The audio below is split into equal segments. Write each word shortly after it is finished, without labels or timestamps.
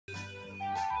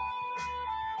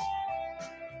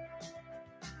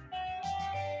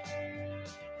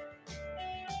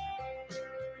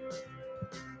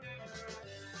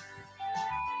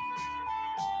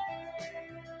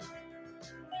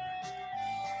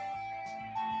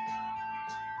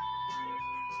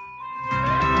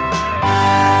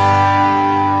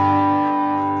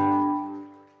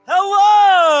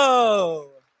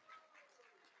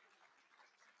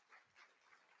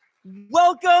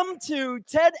to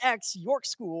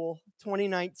TEDxYorkSchool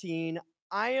 2019.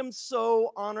 I am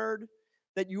so honored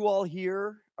that you all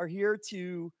are here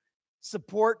to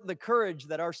support the courage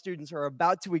that our students are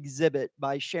about to exhibit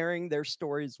by sharing their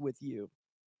stories with you.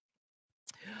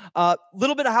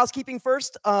 Little bit of housekeeping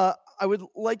first. I would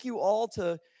like you all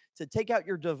to take out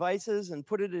your devices and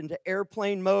put it into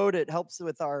airplane mode. It helps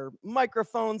with our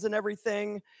microphones and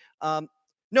everything.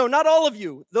 No, not all of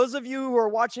you. Those of you who are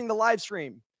watching the live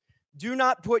stream, do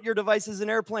not put your devices in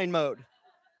airplane mode.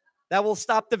 That will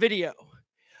stop the video.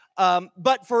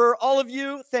 But for all of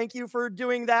you, thank you for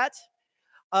doing that.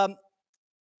 I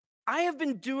have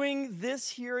been doing this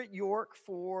here at York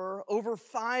for over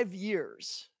 5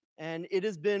 years, and it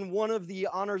has been one of the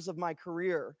honors of my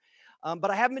career.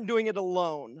 But I haven't been doing it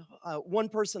alone. One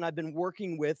person I've been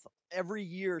working with every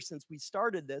year since we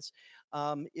started this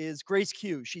is Grace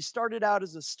Q. She started out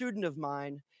as a student of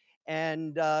mine,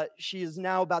 and she is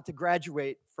now about to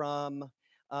graduate from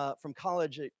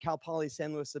college at Cal Poly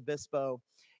San Luis Obispo.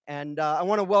 And I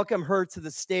want to welcome her to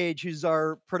the stage, who's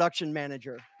our production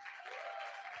manager.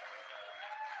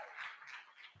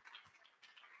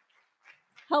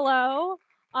 Hello.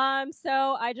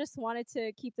 So I just wanted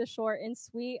to keep this short and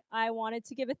sweet. I wanted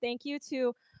to give a thank you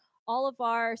to all of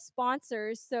our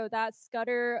sponsors. So that's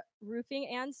Scudder Roofing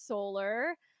and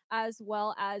Solar, as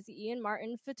well as Ian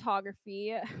Martin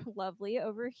Photography, lovely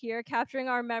over here, capturing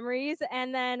our memories,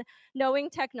 and then Knowing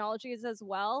Technologies as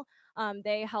well.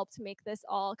 They helped make this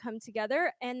all come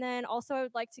together. And then also I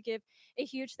would like to give a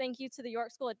huge thank you to the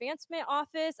York School Advancement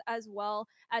Office, as well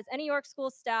as any York School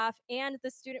staff and the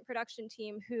student production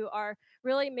team who are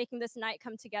really making this night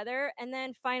come together. And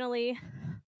then finally,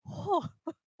 oh,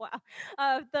 wow,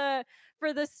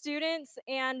 for the students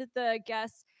and the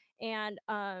guests and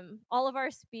all of our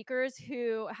speakers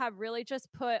who have really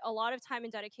just put a lot of time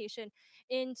and dedication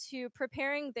into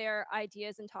preparing their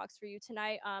ideas and talks for you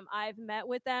tonight. I've met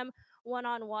with them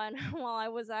one-on-one while I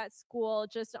was at school,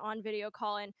 just on video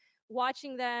call, and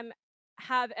watching them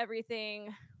have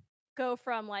everything go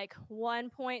from like one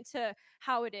point to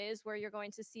how it is where you're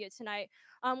going to see it tonight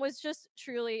was just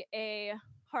truly a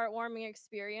heartwarming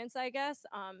experience, I guess.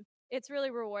 It's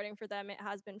really rewarding for them. It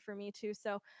has been for me too.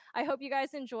 So I hope you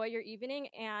guys enjoy your evening.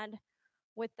 And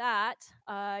with that,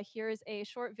 here's a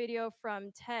short video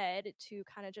from Ted to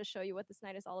kind of just show you what this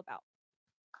night is all about.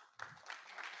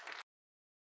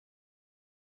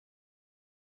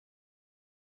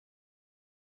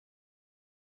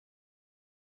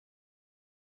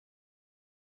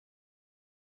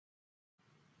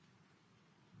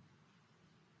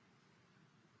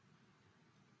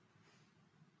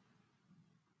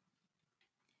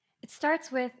 It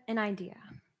starts with an idea,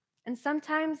 and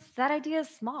sometimes that idea is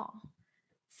small.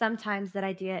 Sometimes that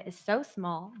idea is so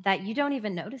small that you don't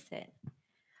even notice it.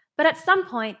 But at some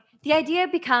point, the idea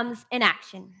becomes an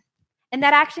action, and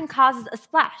that action causes a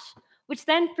splash, which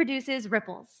then produces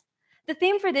ripples. The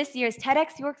theme for this year's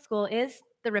TEDxYorkSchool is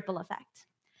the ripple effect.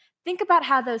 Think about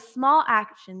how those small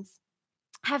actions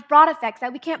have broad effects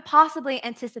that we can't possibly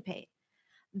anticipate.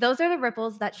 Those are the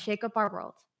ripples that shake up our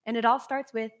world, and it all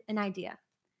starts with an idea.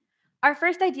 Our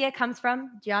first idea comes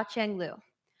from Jia-Cheng Liu,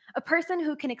 a person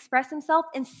who can express himself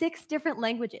in 6 different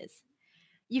languages.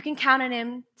 You can count on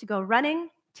him to go running,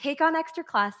 take on extra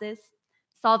classes,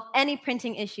 solve any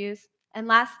printing issues, and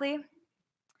lastly,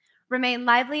 remain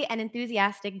lively and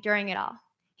enthusiastic during it all.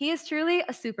 He is truly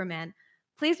a Superman.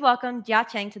 Please welcome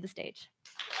Jia-Cheng to the stage.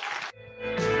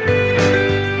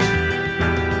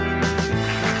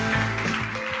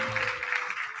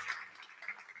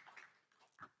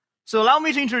 So allow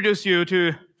me to introduce you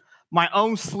to my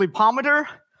own sleepometer,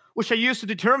 which I use to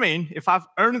determine if I've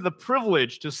earned the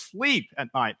privilege to sleep at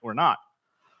night or not.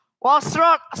 Well, I'll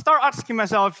start asking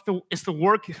myself, is the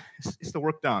work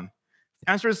done? If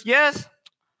the answer is yes,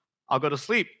 I'll go to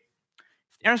sleep.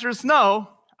 If the answer is no,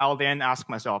 I'll then ask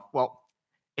myself, well,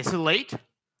 is it late?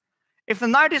 If the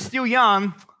night is still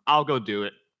young, I'll go do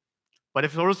it. But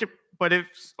if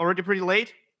it's already pretty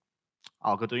late,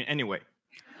 I'll go do it anyway.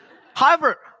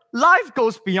 However, life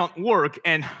goes beyond work,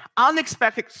 and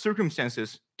unexpected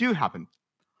circumstances do happen.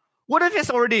 What if it's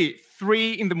already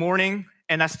 3 in the morning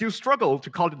and I still struggle to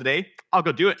call it a day? I'll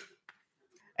go do it.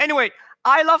 Anyway,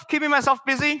 I love keeping myself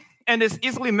busy, and it's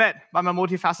easily met by my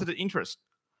multifaceted interest.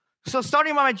 So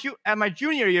starting at my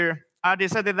junior year, I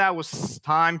decided that it was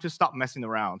time to stop messing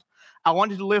around. I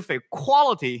wanted to live a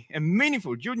quality and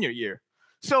meaningful junior year.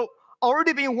 So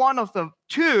already being one of the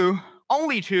 2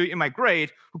 only two in my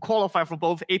grade who qualified for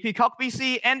both AP Calc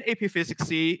BC and AP Physics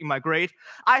C in my grade.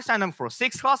 I signed up for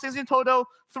 6 classes in total,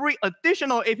 3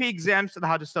 additional AP exams that I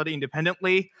had to study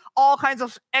independently, all kinds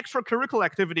of extracurricular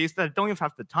activities that I don't even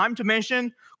have the time to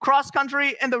mention,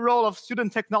 cross-country, and the role of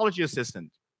student technology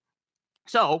assistant.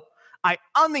 So I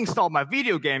uninstalled my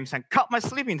video games and cut my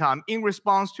sleeping time in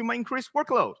response to my increased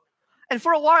workload. And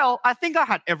for a while, I think I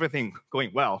had everything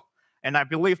going well. And I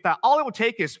believe that all it would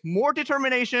take is more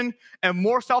determination and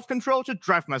more self-control to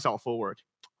drive myself forward.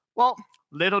 Well,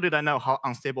 little did I know how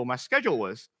unstable my schedule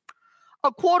was.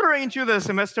 A quarter into the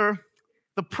semester,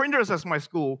 the printers at my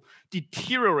school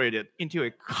deteriorated into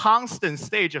a constant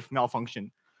stage of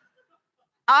malfunction.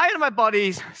 I and my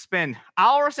buddies spent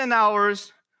hours and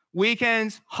hours,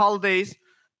 weekends, holidays,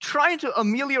 trying to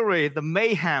ameliorate the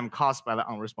mayhem caused by the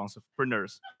unresponsive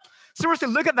printers. Seriously,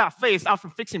 look at that face after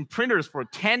fixing printers for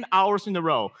 10 hours in a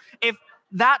row. If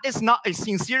that is not a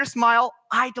sincere smile,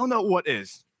 I don't know what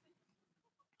is.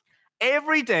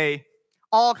 Every day,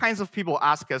 all kinds of people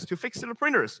ask us to fix their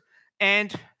printers,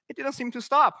 and it didn't seem to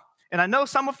stop. And I know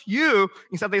some of you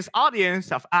inside this audience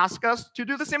have asked us to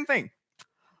do the same thing.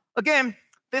 Again,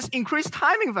 this increased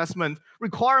time investment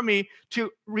required me to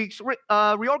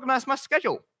reorganize my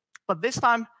schedule. But this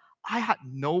time, I had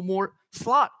no more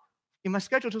slot in my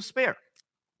schedule to spare.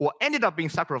 What ended up being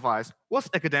sacrificed was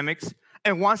academics,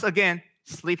 and once again,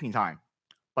 sleeping time.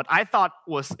 But I thought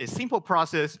was a simple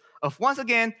process of once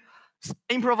again,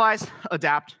 improvise,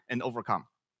 adapt, and overcome.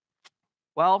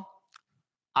 Well,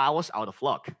 I was out of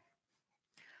luck.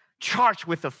 Charged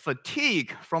with the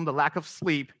fatigue from the lack of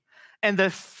sleep and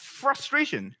the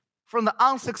frustration from the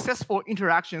unsuccessful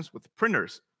interactions with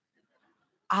printers,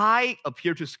 I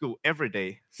appeared to school every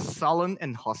day, sullen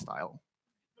and hostile.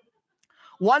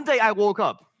 One day I woke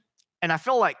up, and I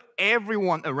felt like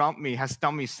everyone around me has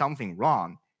done me something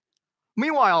wrong.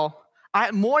 Meanwhile, I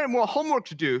had more and more homework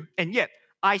to do, and yet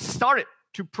I started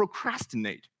to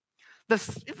procrastinate. The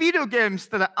video games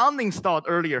that I uninstalled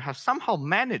earlier have somehow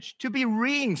managed to be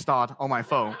reinstalled on my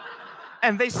phone,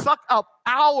 and they sucked up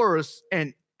hours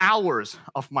and hours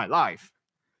of my life.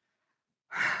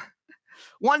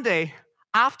 One day,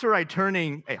 after I turned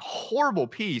in a horrible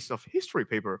piece of history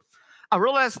paper, I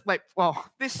realized, well,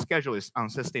 this schedule is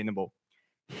unsustainable.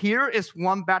 Here is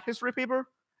one bad history paper,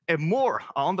 and more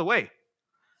are on the way.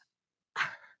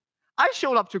 I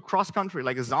showed up to cross-country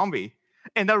like a zombie,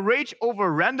 and I raged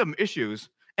over random issues,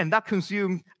 and that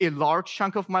consumed a large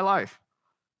chunk of my life.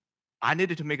 I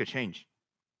needed to make a change.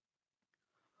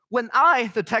 When I,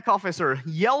 the tech officer,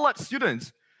 yell at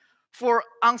students for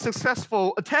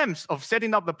unsuccessful attempts of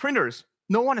setting up the printers,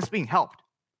 no one is being helped.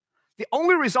 The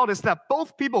only result is that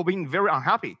both people being very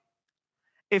unhappy.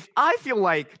 If I feel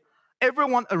like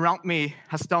everyone around me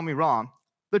has done me wrong,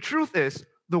 the truth is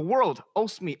the world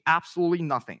owes me absolutely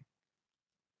nothing.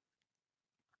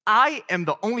 I am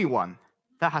the only one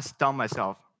that has done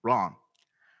myself wrong.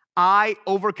 I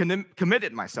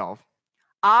overcommitted myself.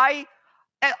 I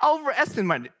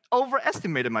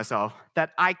overestimated myself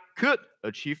that I could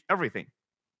achieve everything.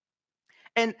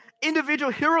 And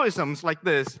individual heroisms like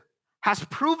this has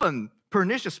proven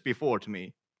pernicious before to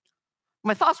me.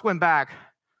 My thoughts went back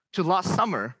to last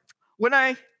summer when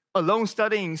I, alone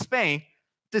studying in Spain,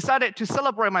 decided to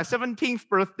celebrate my 17th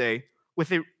birthday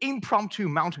with an impromptu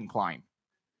mountain climb.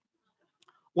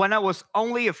 When I was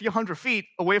only a few hundred feet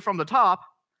away from the top,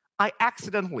 I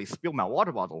accidentally spilled my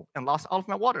water bottle and lost all of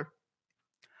my water.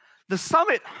 The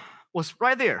summit was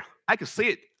right there. I could see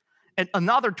it. And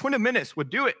another 20 minutes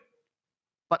would do it.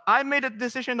 But I made a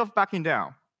decision of backing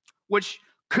down, which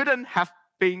couldn't have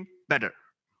been better.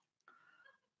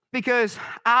 Because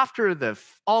after the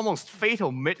almost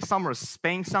fatal midsummer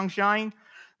Spain sunshine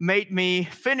made me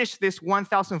finish this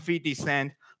 1,000 feet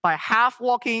descent by half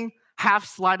walking, half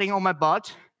sliding on my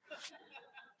butt,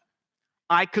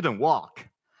 I couldn't walk.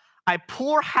 I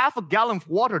poured half a gallon of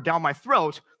water down my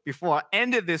throat before I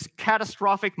ended this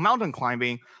catastrophic mountain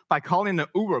climbing by calling an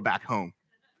Uber back home.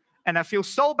 And I feel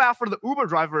so bad for the Uber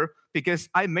driver because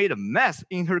I made a mess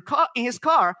in his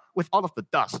car with all of the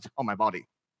dust on my body.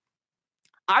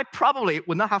 I probably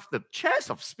would not have the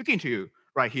chance of speaking to you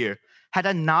right here had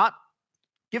I not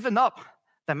given up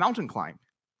the mountain climb.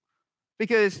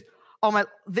 Because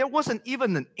there wasn't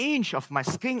even an inch of my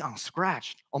skin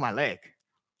unscratched on my leg.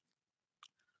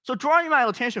 So drawing my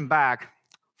attention back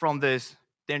from these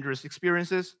dangerous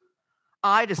experiences,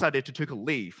 I decided to take a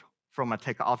leave from my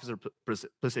tech officer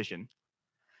position.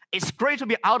 It's great to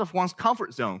be out of one's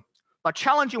comfort zone, but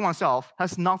challenging oneself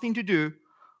has nothing to do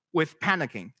with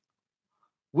panicking.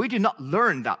 We do not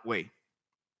learn that way.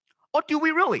 Or do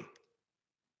we really?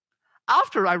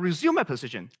 After I resumed my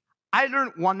position, I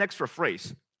learned one extra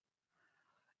phrase.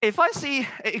 If I see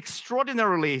an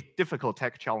extraordinarily difficult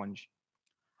tech challenge,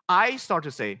 I start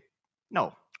to say,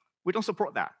 no, we don't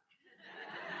support that.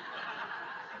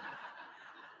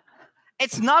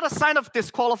 It's not a sign of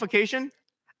disqualification,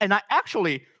 and I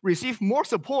actually receive more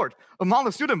support among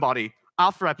the student body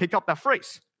after I pick up that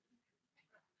phrase.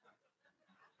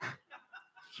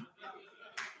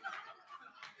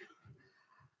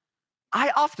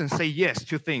 I often say yes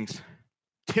to things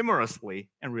timorously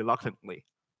and reluctantly.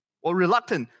 Or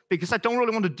reluctant because I don't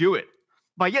really want to do it,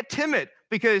 but yet timid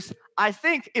because I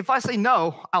think if I say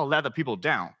no, I'll let the people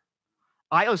down.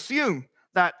 I assume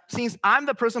that since I'm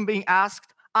the person being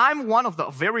asked, I'm one of the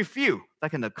very few that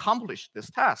can accomplish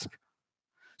this task.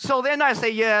 So then I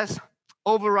say yes,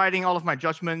 overriding all of my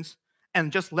judgments,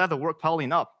 and just let the work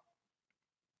piling up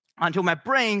until my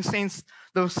brain sends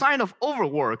the sign of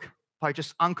overwork by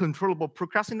just uncontrollable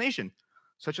procrastination,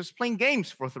 such as playing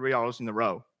games for 3 hours in a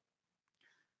row.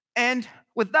 And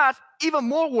with that, even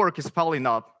more work is piling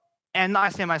up, and I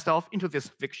send myself into this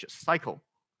vicious cycle.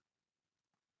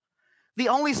 The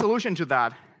only solution to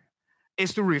that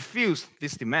is to refuse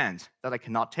these demands that I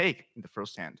cannot take in the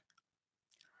first hand.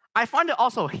 I find it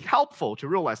also helpful to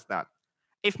realize that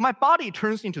if my body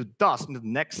turns into dust in the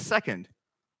next second,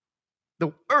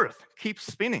 the earth keeps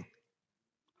spinning.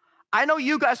 I know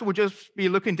you guys would just be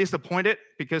looking disappointed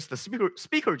because the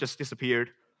speaker just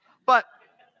disappeared, but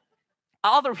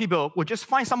other people would just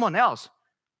find someone else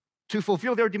to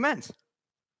fulfill their demands.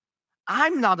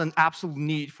 I'm not an absolute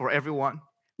need for everyone.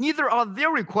 Neither are their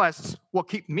requests what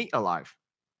keep me alive.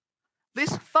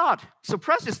 This thought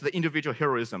suppresses the individual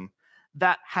heroism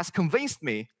that has convinced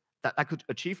me that I could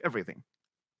achieve everything.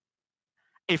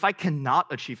 If I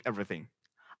cannot achieve everything,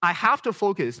 I have to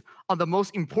focus on the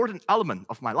most important element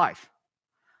of my life.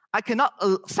 I cannot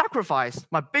sacrifice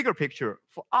my bigger picture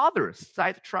for other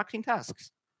side-tracking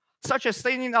tasks, such as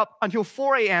staying up until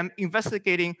 4 a.m.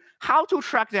 investigating how to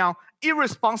track down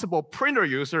irresponsible printer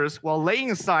users while laying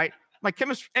aside my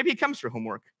AP chemistry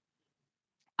homework.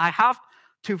 I have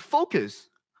to focus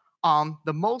on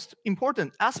the most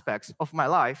important aspects of my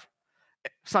life,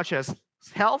 such as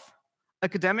health,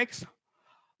 academics,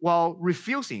 while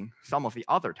refusing some of the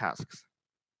other tasks.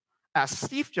 As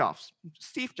Steve Jobs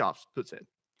puts it,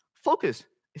 focus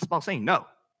is about saying no.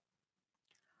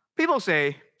 People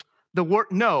say the word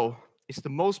no is the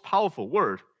most powerful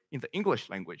word in the English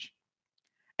language.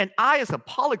 And I, as a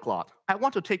polyglot, I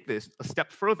want to take this a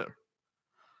step further.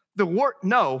 The word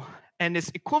no and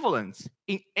its equivalents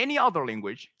in any other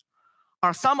language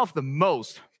are some of the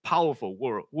most powerful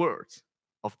words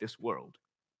of this world.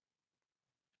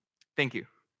 Thank you.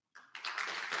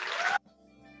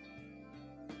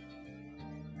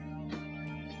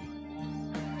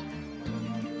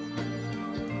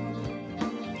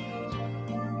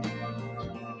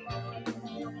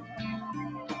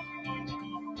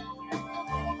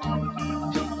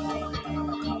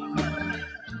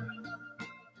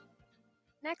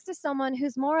 Next is someone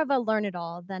who's more of a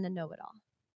learn-it-all than a know-it-all.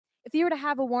 If you were to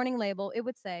have a warning label, it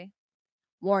would say,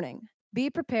 "Warning, be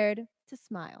prepared to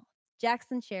smile."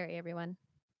 Jackson Cherry, everyone.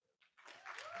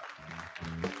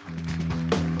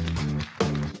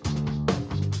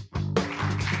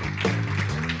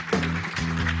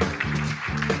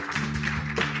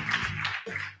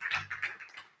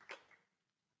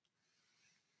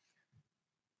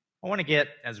 I want to get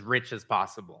as rich as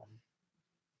possible.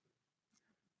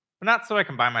 But not so I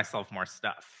can buy myself more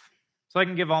stuff, so I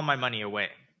can give all my money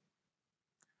away.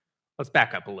 Let's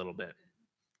back up a little bit.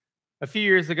 A few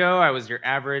years ago, I was your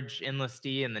average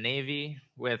enlistee in the Navy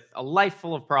with a life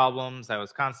full of problems I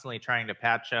was constantly trying to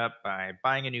patch up by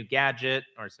buying a new gadget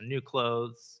or some new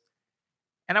clothes,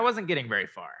 and I wasn't getting very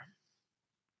far.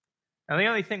 Now, the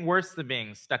only thing worse than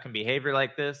being stuck in behavior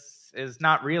like this is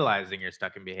not realizing you're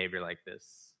stuck in behavior like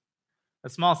this. A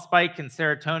small spike in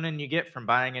serotonin you get from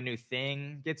buying a new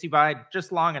thing gets you by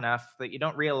just long enough that you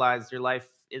don't realize your life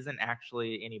isn't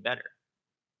actually any better.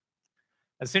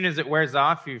 As soon as it wears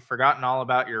off, you've forgotten all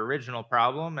about your original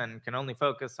problem and can only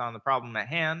focus on the problem at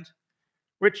hand,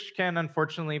 which can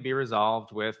unfortunately be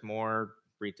resolved with more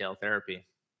retail therapy.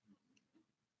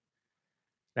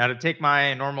 Now, to take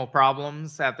my normal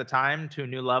problems at the time to a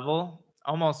new level,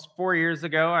 almost 4 years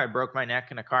ago, I broke my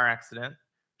neck in a car accident,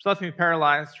 which left me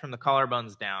paralyzed from the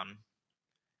collarbones down.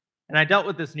 And I dealt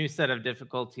with this new set of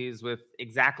difficulties with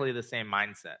exactly the same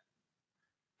mindset.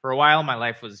 For a while, my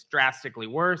life was drastically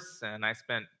worse, and I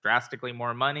spent drastically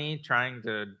more money trying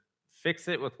to fix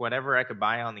it with whatever I could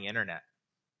buy on the internet.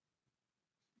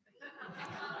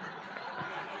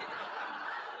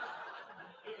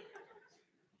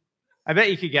 I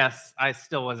bet you could guess I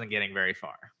still wasn't getting very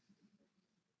far.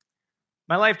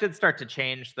 My life did start to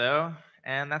change, though,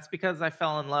 and that's because I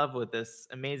fell in love with this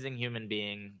amazing human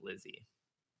being, Lizzie.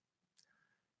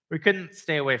 We couldn't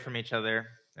stay away from each other,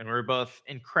 and we were both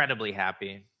incredibly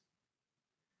happy.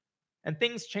 And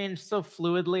things change so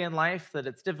fluidly in life that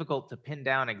it's difficult to pin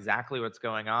down exactly what's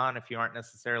going on if you aren't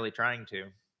necessarily trying to.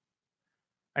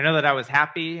 I know that I was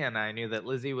happy, and I knew that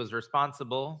Lizzie was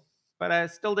responsible, but I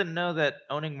still didn't know that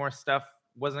owning more stuff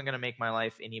wasn't going to make my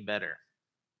life any better.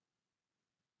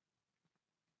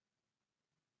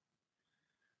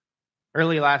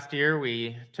 Early last year,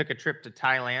 we took a trip to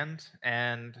Thailand,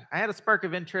 and I had a spark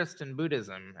of interest in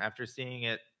Buddhism after seeing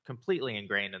it completely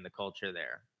ingrained in the culture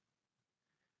there.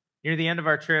 Near the end of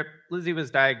our trip, Lizzie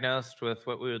was diagnosed with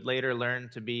what we would later learn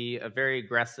to be a very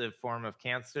aggressive form of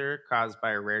cancer caused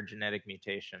by a rare genetic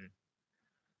mutation.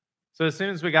 So as soon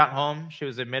as we got home, she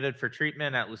was admitted for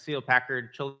treatment at Lucille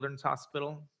Packard Children's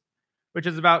Hospital, which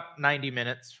is about 90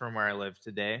 minutes from where I live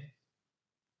today.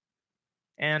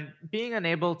 And being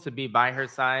unable to be by her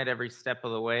side every step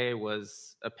of the way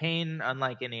was a pain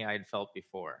unlike any I'd felt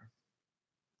before.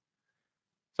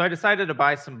 So I decided to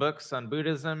buy some books on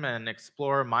Buddhism and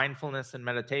explore mindfulness and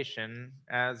meditation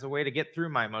as a way to get through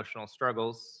my emotional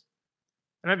struggles.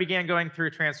 And I began going through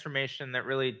a transformation that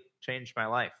really changed my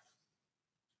life.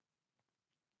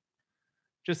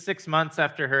 Just 6 months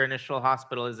after her initial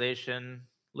hospitalization,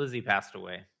 Lizzie passed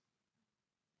away.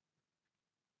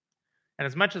 And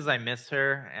as much as I miss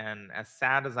her and as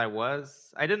sad as I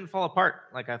didn't fall apart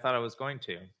like I thought I was going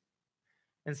to.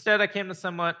 Instead, I came to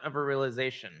somewhat of a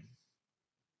realization.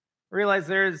 I realized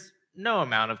there is no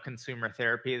amount of consumer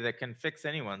therapy that can fix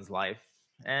anyone's life.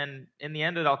 And in the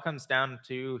end, it all comes down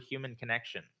to human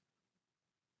connection.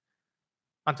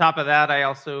 On top of that, I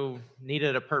also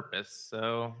needed a purpose.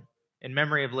 So in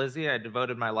memory of Lizzie, I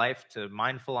devoted my life to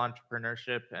mindful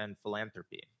entrepreneurship and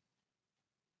philanthropy.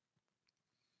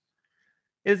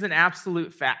 It is an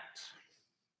absolute fact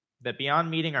that beyond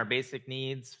meeting our basic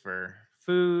needs for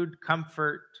food,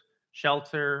 comfort,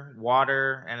 shelter,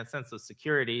 water, and a sense of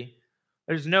security,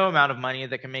 there's no amount of money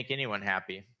that can make anyone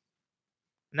happy.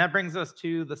 And that brings us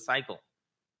to the cycle.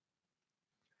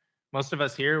 Most of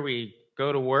us here, we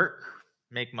go to work,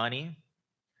 make money.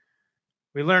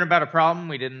 We learn about a problem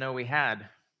we didn't know we had.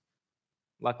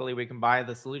 Luckily, we can buy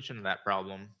the solution to that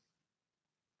problem.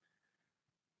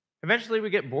 Eventually, we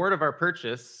get bored of our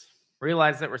purchase,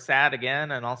 realize that we're sad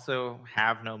again, and also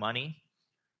have no money.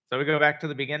 So we go back to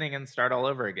the beginning and start all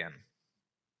over again.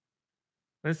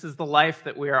 This is the life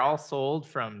that we are all sold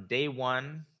from day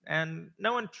one, and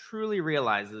no one truly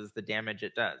realizes the damage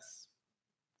it does.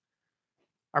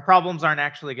 Our problems aren't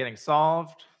actually getting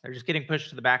solved. They're just getting pushed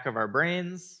to the back of our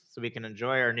brains so we can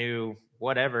enjoy our new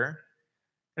whatever.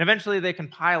 And eventually they can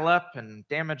pile up and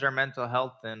damage our mental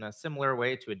health in a similar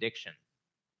way to addiction.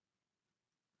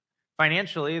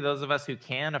 Financially, those of us who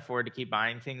can afford to keep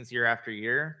buying things year after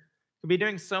year could be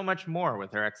doing so much more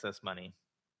with our excess money.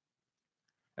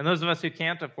 And those of us who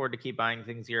can't afford to keep buying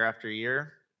things year after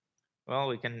year, well,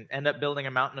 we can end up building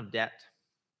a mountain of debt.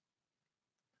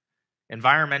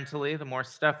 Environmentally, the more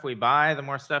stuff we buy, the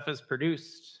more stuff is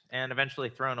produced and eventually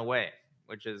thrown away,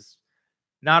 which is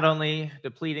not only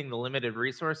depleting the limited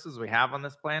resources we have on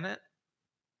this planet,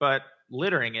 but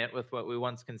littering it with what we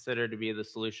once considered to be the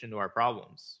solution to our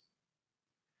problems.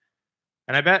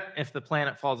 And I bet if the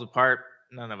planet falls apart,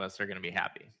 none of us are going to be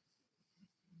happy.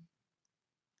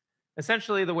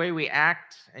 Essentially, the way we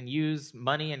act and use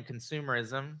money and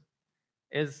consumerism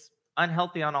is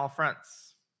unhealthy on all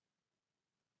fronts.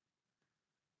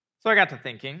 So I got to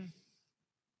thinking,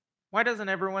 why doesn't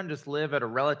everyone just live at a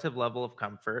relative level of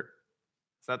comfort,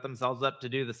 set themselves up to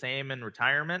do the same in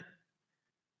retirement,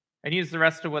 and use the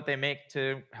rest of what they make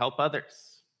to help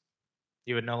others?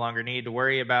 You would no longer need to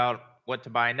worry about what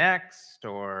to buy next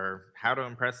or how to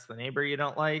impress the neighbor you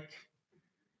don't like.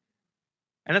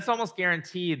 And it's almost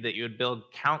guaranteed that you would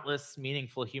build countless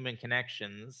meaningful human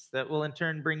connections that will in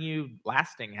turn bring you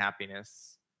lasting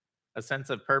happiness, a sense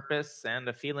of purpose, and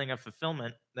a feeling of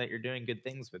fulfillment that you're doing good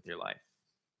things with your life.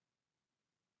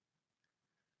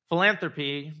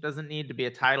 Philanthropy doesn't need to be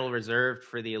a title reserved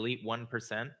for the elite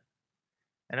 1%.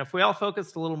 And if we all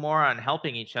focused a little more on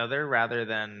helping each other rather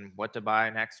than what to buy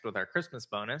next with our Christmas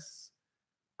bonus,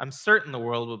 I'm certain the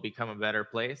world will become a better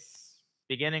place,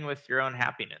 beginning with your own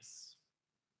happiness.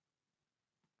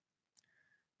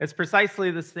 It's precisely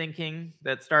this thinking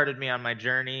that started me on my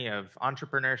journey of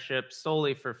entrepreneurship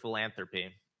solely for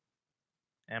philanthropy.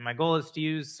 And my goal is to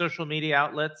use social media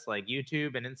outlets like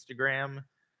YouTube and Instagram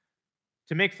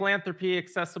to make philanthropy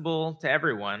accessible to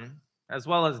everyone, as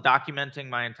well as documenting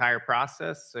my entire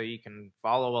process so you can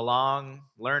follow along,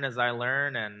 learn as I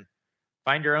learn, and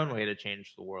find your own way to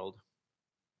change the world.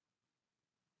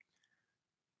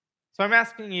 So I'm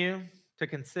asking you to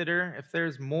consider if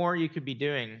there's more you could be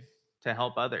doing to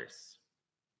help others.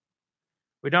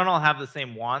 We don't all have the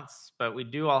same wants, but we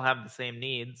do all have the same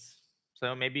needs.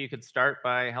 So maybe you could start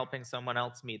by helping someone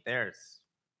else meet theirs.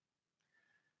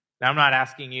 Now, I'm not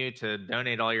asking you to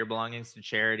donate all your belongings to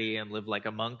charity and live like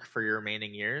a monk for your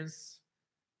remaining years,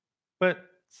 but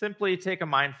simply take a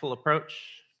mindful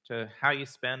approach to how you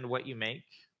spend what you make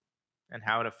and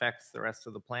how it affects the rest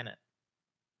of the planet.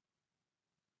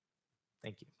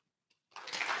 Thank you.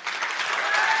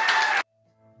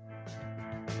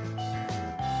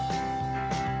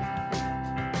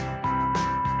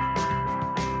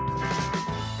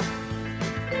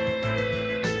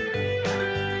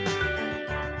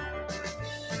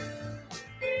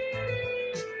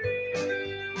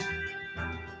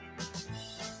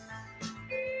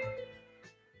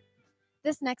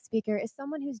 This next speaker is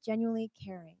someone who's genuinely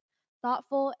caring,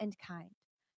 thoughtful, and kind.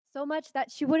 So much that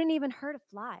she wouldn't even hurt a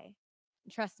fly.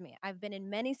 And trust me, I've been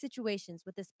in many situations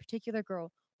with this particular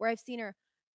girl where I've seen her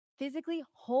physically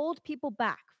hold people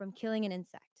back from killing an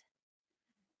insect.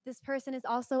 This person is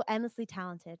also endlessly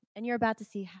talented, and you're about to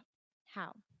see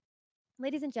how.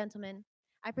 Ladies and gentlemen,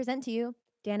 I present to you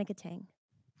Danica Tang.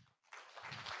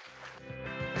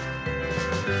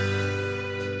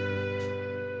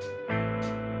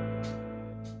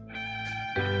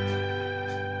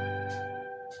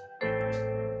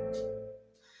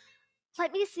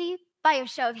 Let me see by a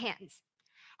show of hands.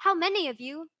 How many of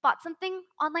you bought something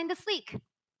online this week?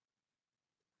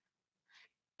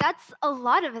 That's a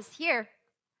lot of us here.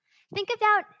 Think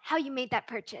about how you made that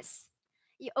purchase.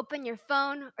 You open your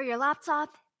phone or your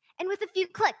laptop, and with a few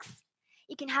clicks,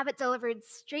 you can have it delivered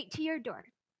straight to your door.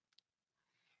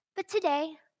 But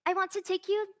today, I want to take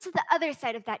you to the other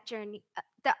side of that journey,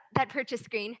 that purchase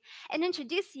screen, and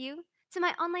introduce you to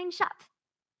my online shop.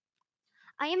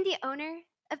 I am the owner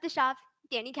of the shop,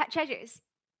 Danny Cat Treasures.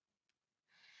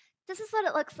 This is what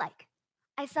it looks like.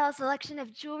 I sell a selection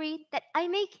of jewelry that I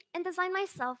make and design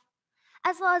myself,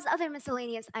 as well as other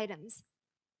miscellaneous items.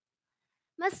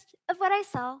 Most of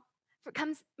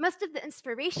the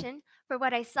inspiration for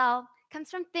what I sell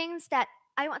comes from things that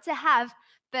I want to have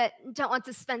but don't want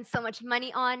to spend so much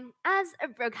money on as a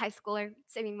broke high schooler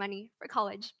saving money for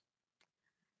college.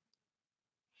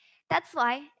 That's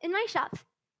why in my shop,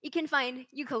 you can find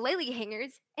ukulele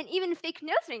hangers and even fake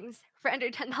nose rings for under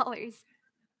 $10.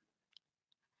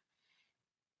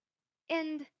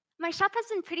 And my shop has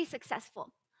been pretty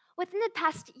successful. Within the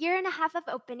past year and a half of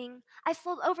opening, I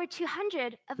sold over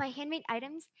 200 of my handmade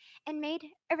items and made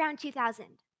around 2,000.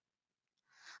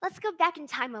 Let's go back in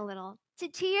time a little to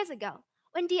 2 years ago,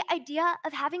 when the idea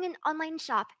of having an online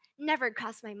shop never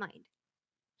crossed my mind.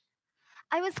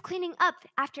 I was cleaning up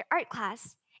after art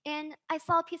class, and I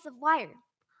saw a piece of wire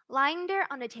lying there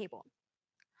on the table.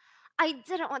 I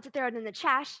didn't want to throw it in the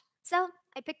trash, so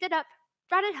I picked it up,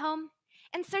 brought it home,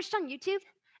 and searched on YouTube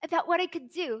about what I could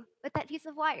do with that piece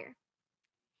of wire.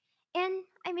 And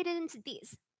I made it into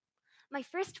these: my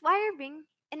first wire ring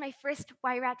and my first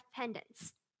wire wrapped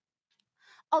pendants.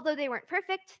 Although they weren't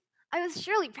perfect, I was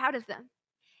surely proud of them.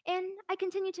 And I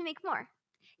continued to make more,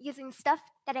 using stuff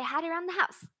that I had around the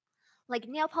house, like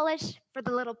nail polish for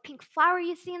the little pink flower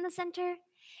you see in the center,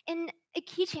 and a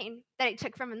keychain that I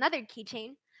took from another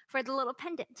keychain for the little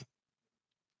pendant.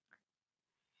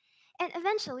 And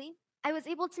eventually, I was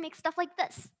able to make stuff like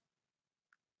this.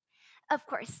 Of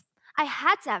course, I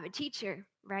had to have a teacher,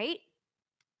 right?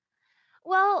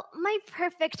 Well, my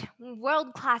perfect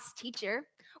world-class teacher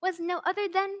was no other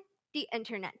than the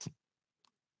internet.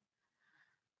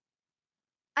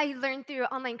 I learned through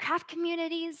online craft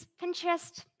communities,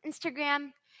 Pinterest,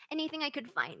 Instagram, anything I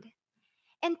could find.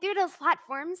 And through those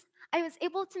platforms, I was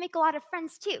able to make a lot of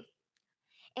friends too.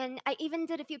 And I even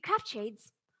did a few craft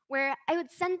trades where I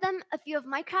would send them a few of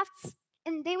my crafts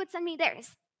and they would send me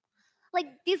theirs. Like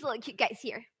these little cute guys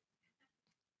here.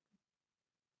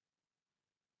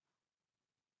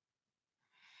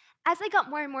 As I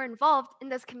got more and more involved in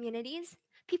those communities,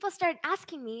 people started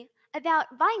asking me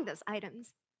about buying those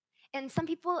items. And some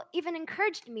people even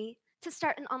encouraged me to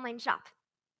start an online shop.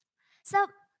 So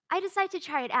I decided to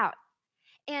try it out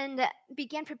and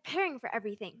began preparing for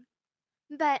everything.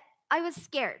 But I was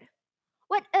scared.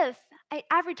 What if I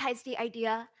advertised the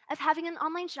idea of having an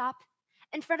online shop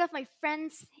in front of my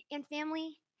friends and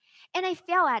family and I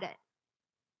fail at it?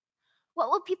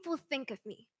 What will people think of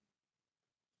me?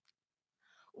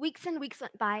 Weeks and weeks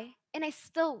went by and I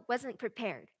still wasn't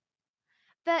prepared.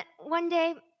 But one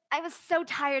day, I was so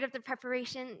tired of the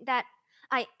preparation that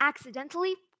I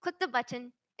accidentally clicked the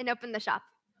button and opened the shop.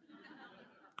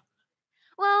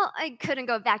 Well, I couldn't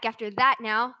go back after that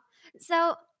now.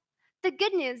 So the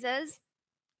good news is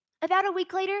About a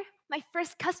week later, my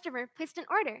first customer placed an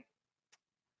order.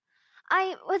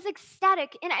 I was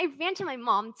ecstatic and I ran to my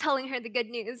mom telling her the good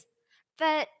news.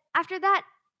 But after that,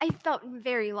 I felt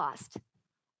very lost.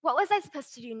 What was I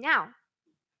supposed to do now?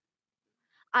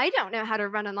 I don't know how to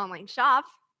run an online shop.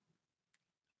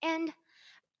 And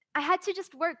I had to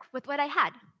just work with what I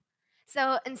had.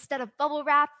 So instead of bubble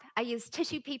wrap, I used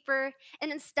tissue paper.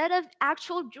 And instead of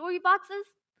actual jewelry boxes,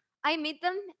 I made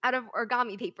them out of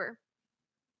origami paper.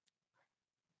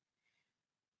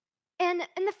 And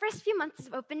in the first few months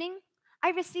of opening,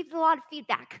 I received a lot of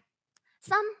feedback.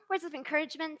 Some words of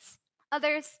encouragement,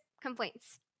 others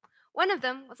complaints. One of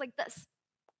them was like this: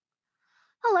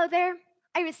 "Hello there,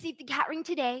 I received the cat ring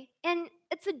today, and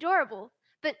it's adorable,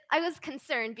 but I was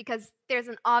concerned because there's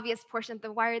an obvious portion of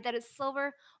the wire that is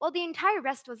silver while the entire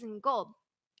rest was in gold.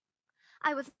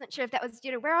 I wasn't sure if that was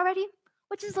due to wear already,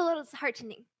 which is a little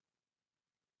disheartening."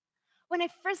 When I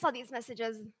first saw these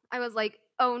messages, I was like,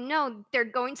 oh no, they're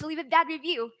going to leave a bad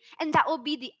review, and that will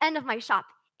be the end of my shop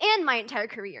and my entire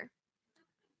career.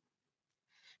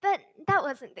 But that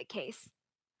wasn't the case.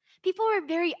 People were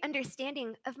very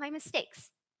understanding of my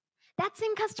mistakes. That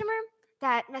same customer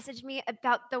that messaged me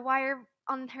about the wire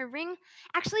on her ring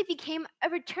actually became a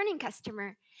returning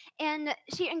customer, and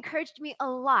she encouraged me a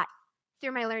lot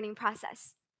through my learning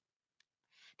process.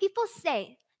 People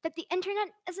say that the internet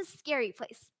is a scary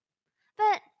place,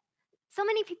 but so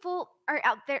many people are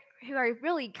out there who are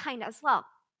really kind as well.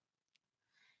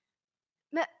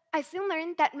 I soon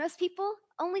learned that most people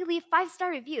only leave 5-star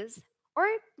reviews or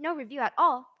no review at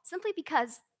all simply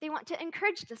because they want to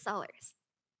encourage the sellers.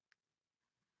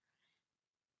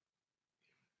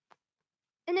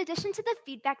 In addition to the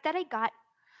feedback that I got,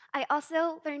 I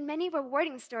also learned many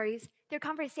rewarding stories through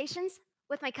conversations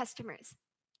with my customers.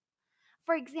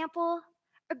 For example,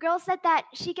 a girl said that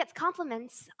she gets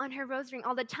compliments on her rose ring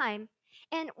all the time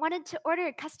and wanted to order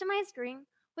a customized ring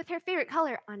with her favorite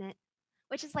color on it,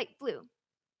 which is light blue.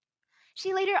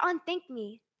 She later on thanked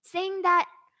me, saying that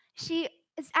she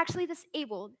is actually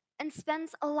disabled and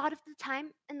spends a lot of the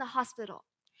time in the hospital,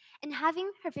 and having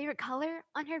her favorite color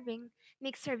on her ring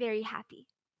makes her very happy.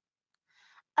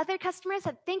 Other customers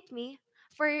have thanked me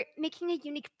for making a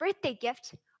unique birthday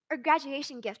gift or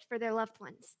graduation gift for their loved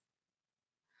ones.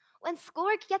 When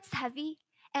schoolwork gets heavy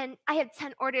and I have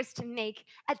 10 orders to make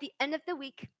at the end of the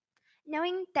week,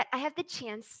 knowing that I have the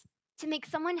chance to make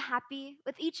someone happy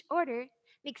with each order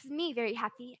makes me very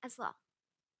happy as well.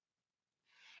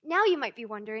 Now you might be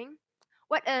wondering,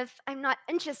 what if I'm not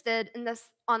interested in this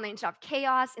online shop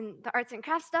chaos and the arts and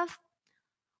crafts stuff?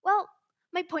 Well,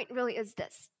 my point really is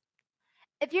this.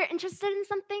 If you're interested in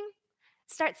something,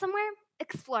 start somewhere,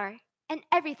 explore, and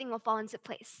everything will fall into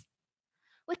place.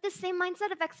 With the same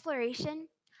mindset of exploration,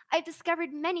 I've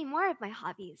discovered many more of my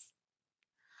hobbies.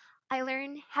 I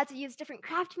learned how to use different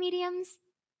craft mediums.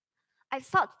 I've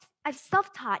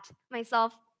self-taught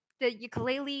myself the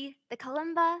ukulele, the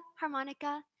kalimba,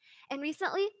 harmonica, and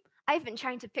recently I've been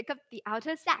trying to pick up the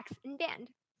alto sax in band.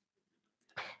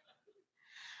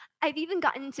 I've even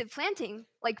gotten into planting,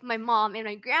 like my mom and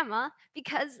my grandma,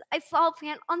 because I saw a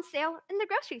plant on sale in the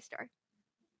grocery store.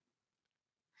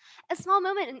 A small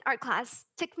moment in art class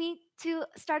took me to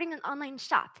starting an online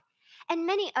shop, and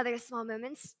many other small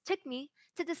moments took me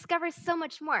to discover so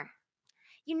much more.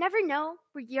 You never know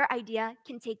where your idea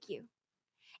can take you.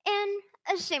 And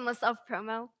a shameless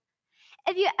self-promo,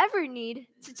 if you ever need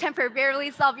to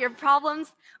temporarily solve your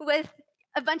problems with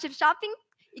a bunch of shopping,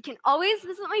 you can always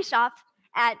visit my shop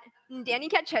at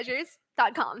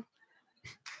dannycattreasures.com.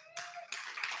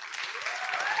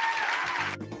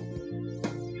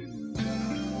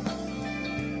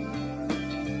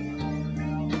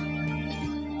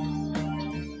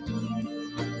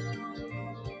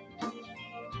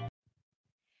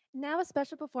 Now a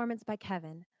special performance by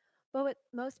Kevin. But what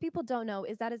most people don't know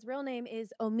is that his real name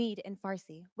is Omid in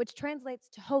Farsi, which translates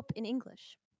to hope in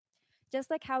English. Just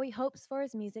like how he hopes for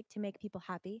his music to make people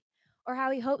happy, or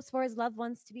how he hopes for his loved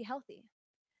ones to be healthy.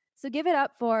 So give it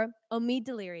up for Omid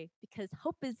Deliri, because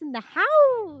hope is in the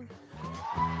house.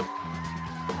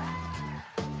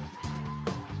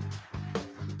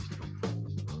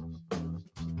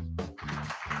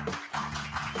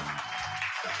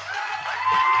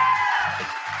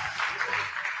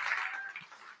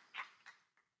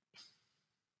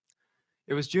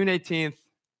 It was June 18th,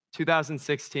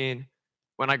 2016,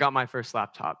 when I got my first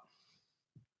laptop.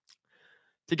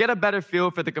 To get a better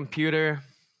feel for the computer,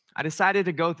 I decided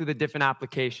to go through the different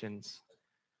applications.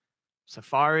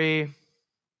 Safari,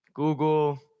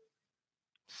 Google,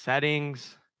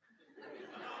 settings.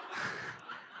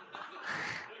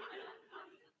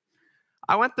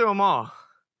 I went through them all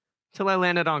till I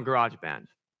landed on GarageBand.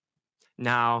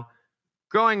 Now,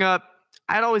 growing up,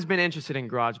 I'd always been interested in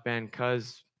GarageBand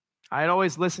because I'd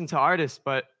always listened to artists,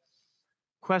 but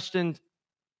questioned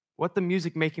what the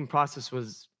music making process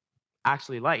was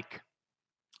actually like.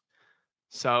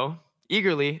 So,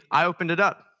 eagerly, I opened it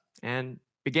up and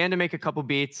began to make a couple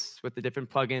beats with the different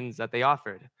plugins that they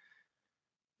offered.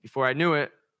 Before I knew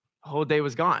it, the whole day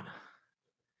was gone.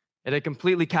 It had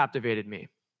completely captivated me.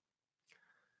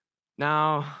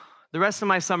 Now, the rest of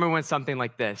my summer went something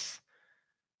like this.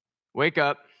 Wake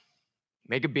up,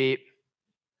 make a beat,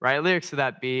 write lyrics to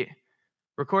that beat,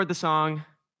 record the song,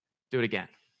 do it again.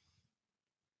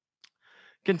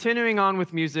 Continuing on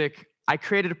with music, I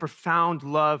created a profound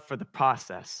love for the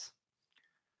process.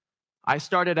 I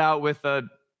started out with a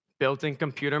built-in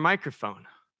computer microphone,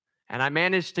 and I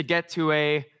managed to get to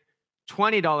a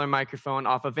 $20 microphone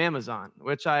off of Amazon,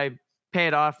 which I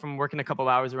paid off from working a couple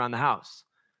hours around the house.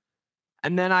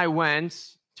 And then I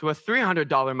went to a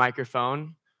 $300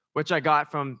 microphone, which I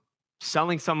got from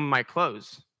selling some of my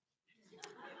clothes.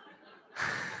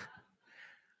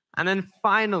 And then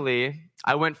finally,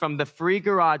 I went from the free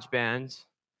GarageBand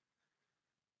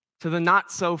to the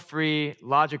not-so-free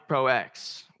Logic Pro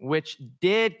X, which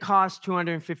did cost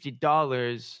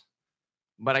 $250,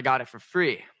 but I got it for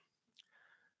free.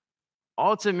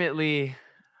 Ultimately,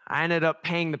 I ended up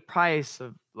paying the price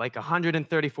of like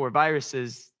 134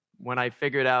 viruses when I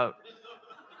figured out.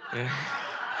 Yeah.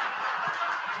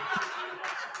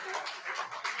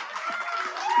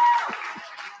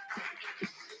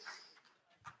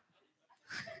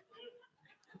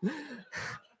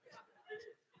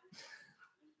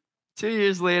 2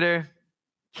 years later,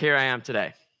 here I am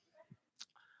today.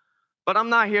 But I'm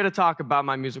not here to talk about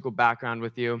my musical background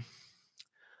with you.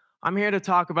 I'm here to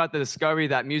talk about the discovery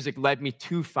that music led me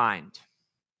to find.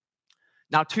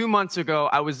 Now, 2 months ago,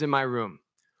 I was in my room,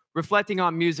 reflecting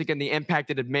on music and the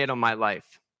impact it had made on my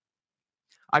life.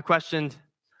 I questioned,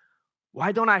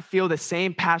 why don't I feel the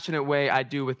same passionate way I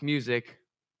do with music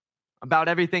about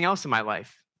everything else in my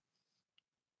life?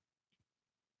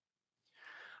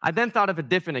 I then thought of a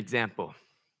different example,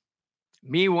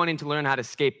 me wanting to learn how to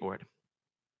skateboard.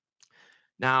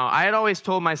 Now, I had always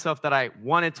told myself that I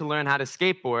wanted to learn how to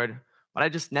skateboard, but I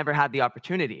just never had the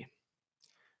opportunity.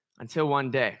 Until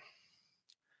one day.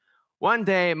 One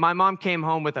day, my mom came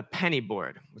home with a penny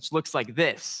board, which looks like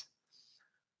this.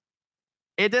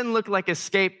 It didn't look like a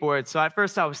skateboard, so at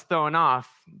first I was thrown off,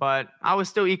 but I was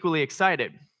still equally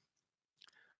excited.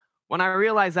 When I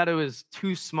realized that it was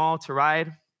too small to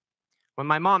ride, when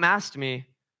my mom asked me,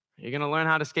 "Are you going to learn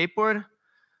how to skateboard?"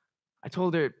 I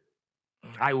told her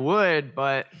I would,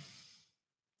 but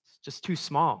it's just too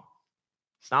small.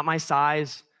 It's not my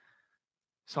size,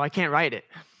 so I can't ride it.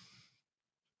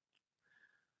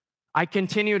 I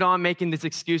continued on making these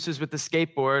excuses with the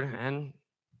skateboard and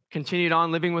continued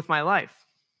on living with my life,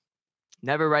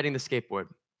 never riding the skateboard.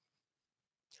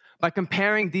 By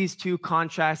comparing these two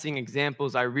contrasting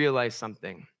examples, I realized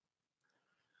something.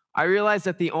 I realized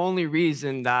that the only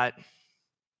reason that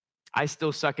I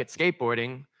still suck at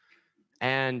skateboarding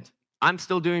and I'm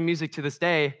still doing music to this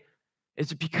day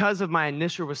is because of my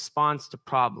initial response to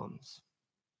problems.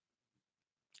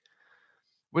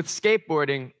 With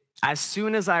skateboarding, as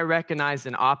soon as I recognized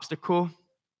an obstacle,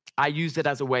 I used it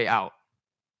as a way out.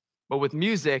 But with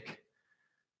music,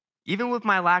 even with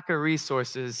my lack of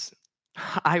resources,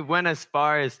 I went as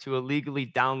far as to illegally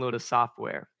download a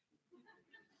software.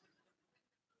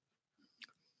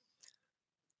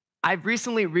 I've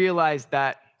recently realized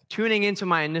that tuning into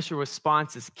my initial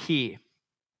response is key.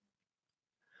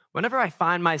 Whenever I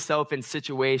find myself in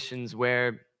situations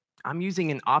where I'm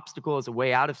using an obstacle as a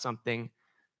way out of something,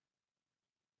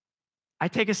 I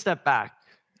take a step back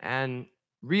and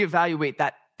reevaluate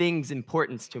that thing's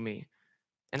importance to me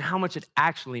and how much it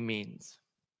actually means.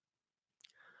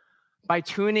 By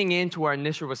tuning into our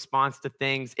initial response to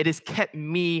things, it has kept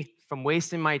me from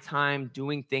wasting my time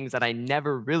doing things that I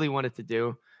never really wanted to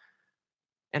do,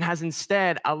 and has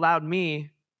instead allowed me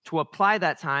to apply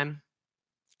that time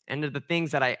into the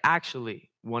things that I actually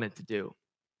wanted to do.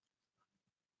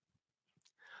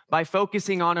 By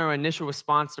focusing on our initial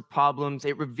response to problems,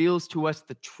 it reveals to us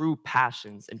the true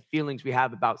passions and feelings we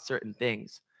have about certain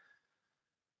things.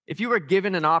 If you were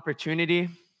given an opportunity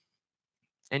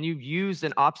and you used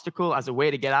an obstacle as a way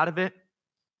to get out of it,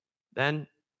 then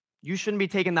you shouldn't be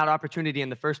taking that opportunity in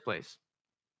the first place.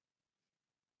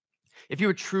 If you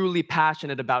were truly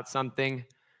passionate about something,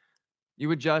 you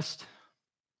would just,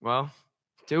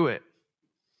 do it.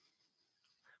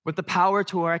 With the power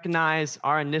to recognize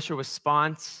our initial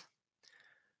response,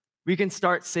 we can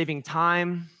start saving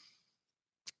time,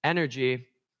 energy,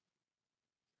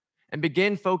 and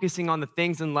begin focusing on the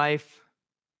things in life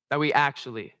that we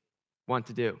actually want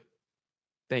to do.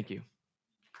 Thank you.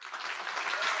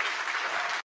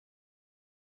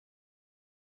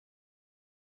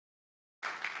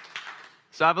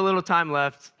 So I have a little time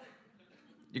left.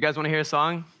 You guys want to hear a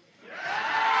song?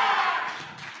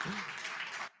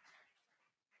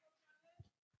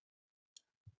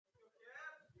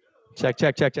 Check,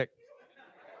 check, check, check.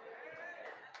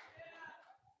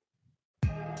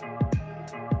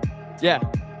 Yeah.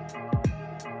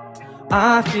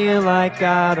 I feel like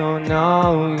I don't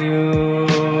know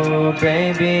you,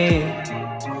 baby.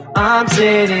 I'm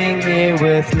sitting here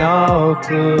with no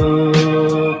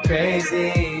clue,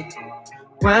 crazy.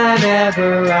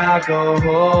 Whenever I go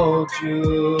hold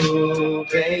you,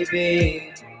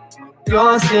 baby,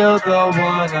 you're still the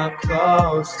one I'm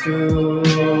close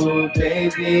to,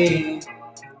 baby.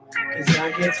 'Cause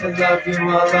I get to love you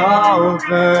all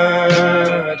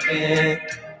over again.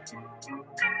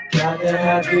 Rather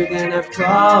have you than have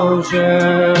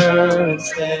closure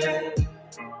instead.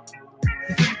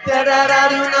 The fact that I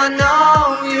do not know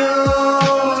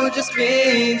you just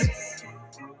means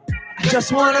I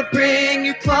just wanna bring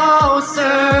you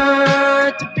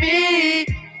closer to me.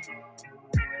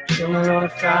 Chillin' on a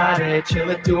Friday,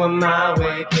 chillin' doing my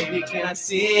way. Baby, can I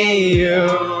see you?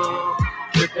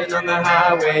 Tripping on the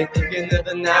highway, thinking of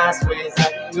the nice ways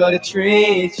I can go to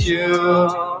treat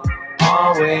you.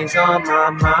 Always on my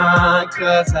mind,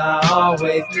 'cause I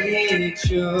always need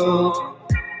you.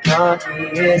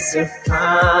 Luckiest of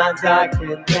times, I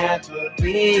can never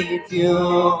leave you.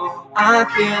 I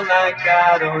feel like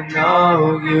I don't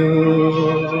know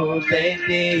you,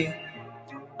 baby.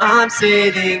 I'm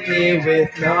sitting here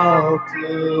with no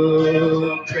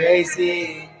clue,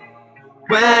 crazy.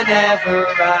 Whenever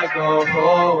I go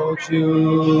hold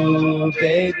you,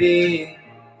 baby,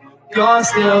 you're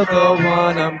still the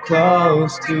one I'm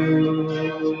close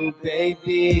to,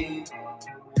 baby.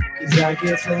 'Cause I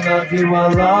get to love you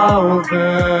all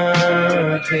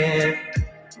over again.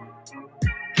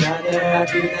 Rather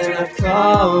have you than have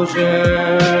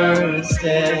closure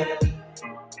instead.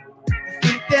 The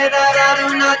fact that I do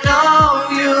not know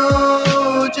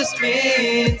you just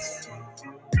means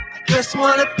I just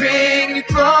wanna bring you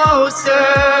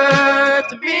closer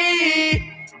to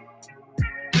me.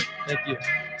 Thank you.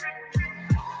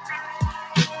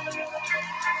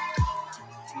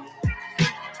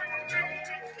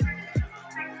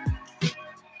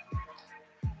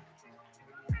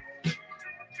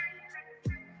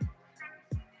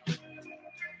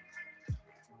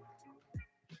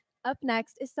 Up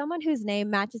next is someone whose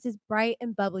name matches his bright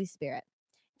and bubbly spirit.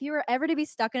 If you were ever to be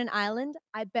stuck on an island,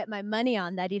 I bet my money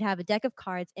on that he'd have a deck of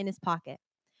cards in his pocket.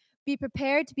 Be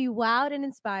prepared to be wowed and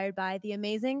inspired by the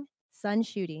amazing Sun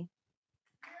Shooty.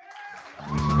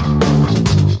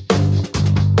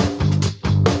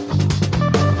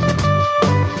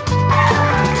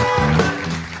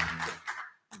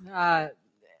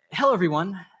 Hello,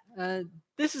 everyone.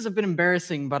 This is a bit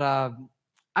embarrassing, but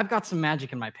I've got some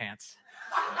magic in my pants.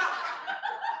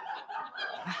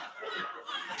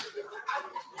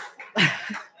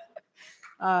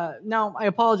 Now, I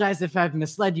apologize if I've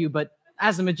misled you, but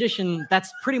as a magician,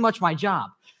 that's pretty much my job.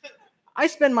 I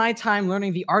spend my time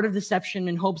learning the art of deception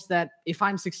in hopes that if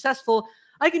I'm successful,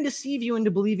 I can deceive you into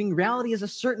believing reality is a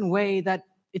certain way that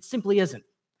it simply isn't.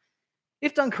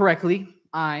 If done correctly,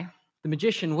 I, the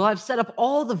magician, will have set up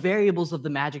all the variables of the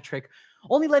magic trick,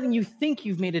 only letting you think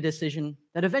you've made a decision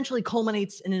that eventually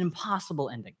culminates in an impossible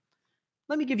ending.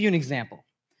 Let me give you an example.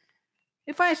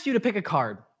 If I asked you to pick a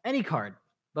card, any card,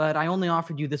 but I only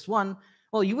offered you this one,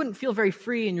 well, you wouldn't feel very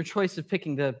free in your choice of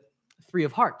picking the 3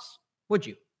 of hearts, would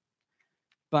you?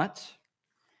 But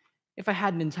if I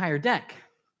had an entire deck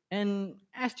and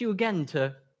asked you again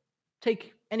to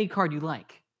take any card you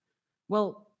like,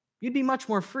 well, you'd be much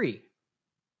more free,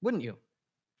 wouldn't you?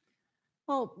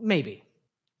 Well, maybe,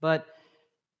 but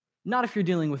not if you're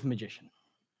dealing with a magician.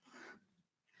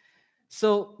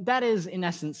 So that is, in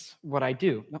essence, what I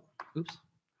do. Oh, oops,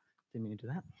 didn't mean to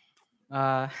do that.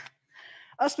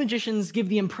 Us magicians give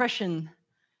the impression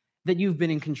that you've been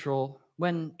in control,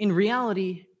 when in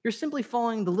reality, you're simply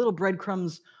following the little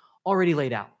breadcrumbs already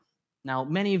laid out. Now,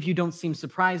 many of you don't seem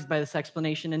surprised by this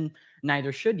explanation, and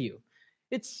neither should you.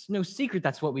 It's no secret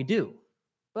that's what we do.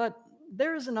 But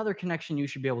there is another connection you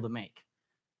should be able to make,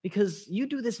 because you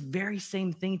do this very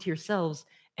same thing to yourselves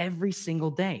every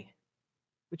single day,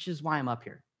 which is why I'm up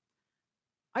here.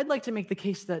 I'd like to make the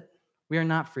case that we are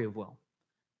not free of will,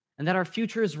 and that our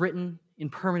future is written in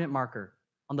permanent marker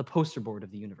on the poster board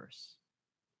of the universe.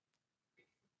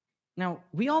 Now,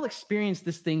 we all experience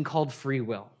this thing called free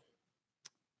will.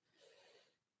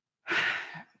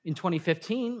 In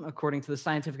 2015, according to the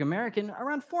Scientific American,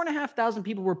 around 4,500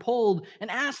 people were polled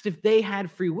and asked if they had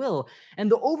free will,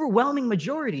 and the overwhelming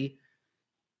majority,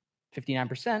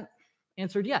 59%,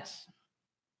 answered yes.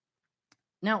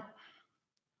 Now,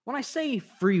 when I say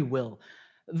free will,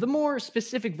 the more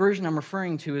specific version I'm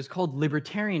referring to is called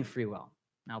libertarian free will.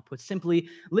 Now, put simply,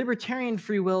 libertarian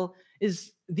free will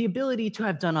is the ability to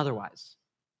have done otherwise.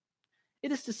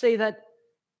 It is to say that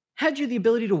had you the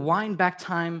ability to wind back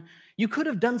time, you could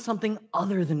have done something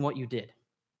other than what you did.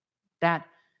 That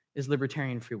is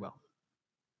libertarian free will.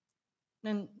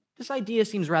 And this idea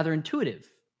seems rather intuitive.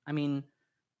 I mean,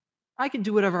 I can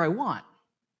do whatever I want,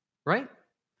 right?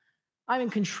 I'm in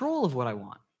control of what I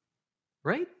want,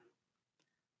 right?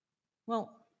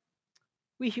 Well,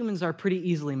 we humans are pretty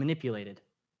easily manipulated.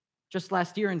 Just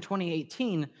last year in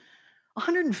 2018,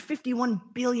 $151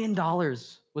 billion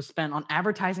was spent on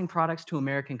advertising products to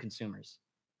American consumers.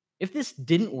 If this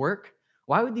didn't work,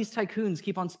 why would these tycoons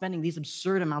keep on spending these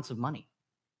absurd amounts of money?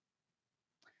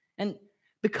 And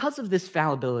because of this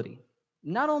fallibility,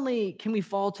 not only can we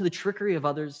fall to the trickery of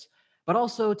others, but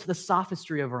also to the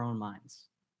sophistry of our own minds.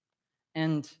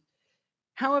 And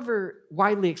however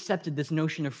widely accepted this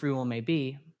notion of free will may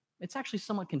be, it's actually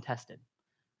somewhat contested.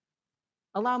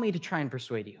 Allow me to try and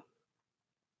persuade you.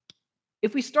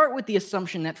 If we start with the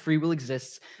assumption that free will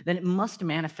exists, then it must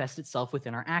manifest itself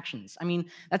within our actions. I mean,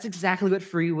 that's exactly what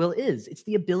free will is. It's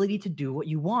the ability to do what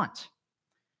you want.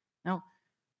 Now,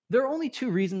 there are only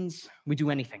two reasons we do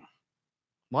anything.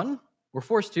 One, we're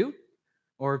forced to,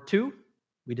 or two,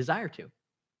 we desire to.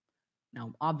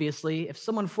 Now, obviously, if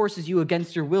someone forces you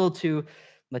against your will to,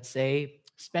 let's say,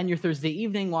 spend your Thursday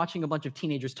evening watching a bunch of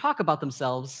teenagers talk about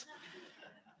themselves,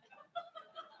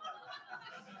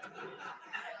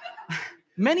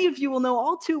 many of you will know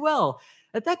all too well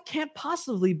that that can't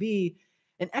possibly be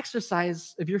an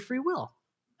exercise of your free will.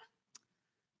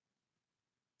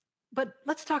 But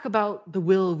let's talk about the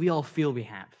will we all feel we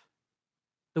have,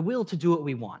 the will to do what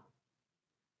we want.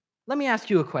 Let me ask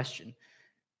you a question.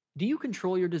 Do you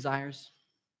control your desires?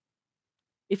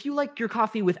 If you like your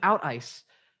coffee without ice,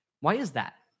 why is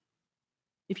that?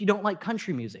 If you don't like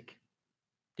country music,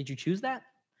 did you choose that?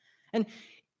 And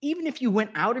even if you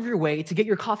went out of your way to get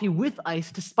your coffee with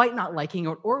ice despite not liking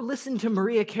it, or listen to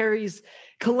Mariah Carey's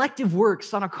collective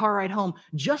works on a car ride home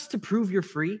just to prove you're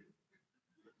free,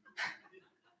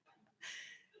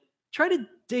 try to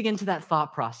dig into that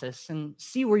thought process and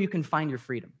see where you can find your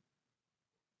freedom.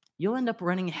 You'll end up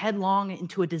running headlong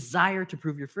into a desire to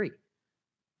prove you're free.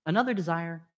 Another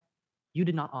desire you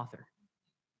did not author.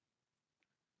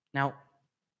 Now,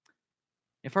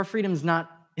 if our freedom's not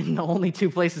in the only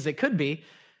two places it could be,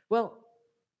 well,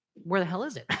 where the hell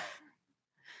is it?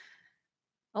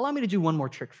 Allow me to do one more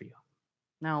trick for you.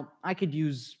 Now, I could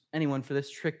use anyone for this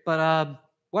trick, but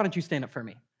why don't you stand up for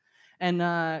me?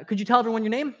 And could you tell everyone your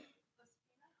name?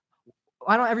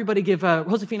 Why don't everybody give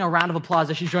Josefina a round of applause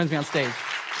as she joins me on stage?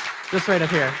 Just right up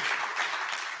here.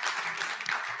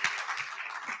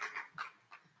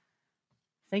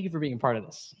 Thank you for being a part of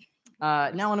this.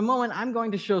 Now, in a moment, I'm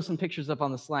going to show some pictures up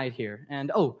on the slide here.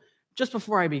 And just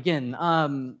before I begin,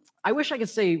 I wish I could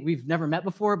say we've never met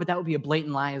before, but that would be a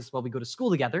blatant lie as well. We go to school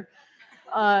together.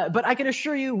 But I can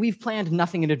assure you we've planned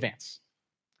nothing in advance.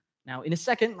 Now, in a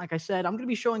second, like I said, I'm going to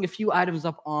be showing a few items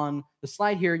up on the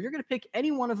slide here. You're going to pick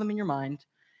any one of them in your mind,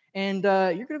 and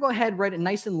you're going to go ahead and write it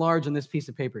nice and large on this piece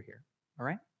of paper here. All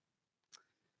right?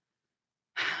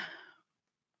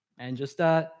 And just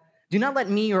do not let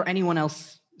me or anyone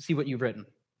else see what you've written.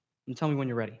 And tell me when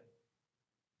you're ready.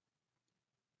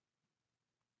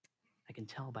 I can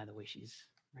tell by the way she's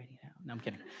writing it out. No, I'm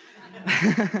kidding.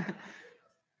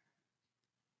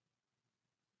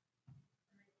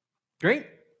 Great.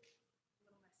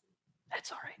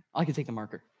 That's all right. I can take the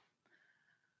marker.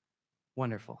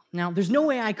 Wonderful. Now, there's no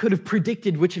way I could have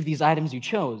predicted which of these items you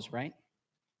chose, right?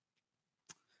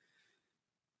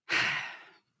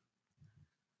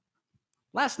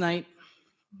 Last night,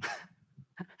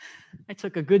 I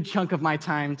took a good chunk of my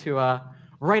time to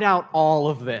write out all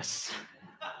of this.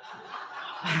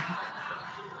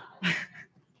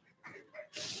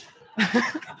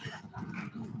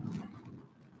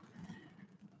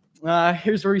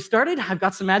 Here's where we started. I've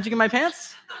got some magic in my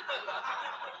pants.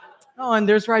 Oh, and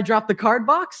there's where I dropped the card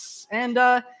box. And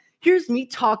here's me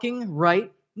talking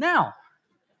right now.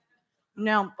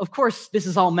 Now, of course, this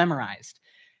is all memorized.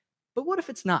 But what if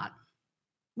it's not?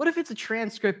 What if it's a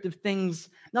transcript of things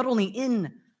not only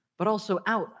in, but also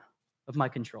out of my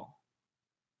control?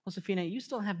 Josefina, you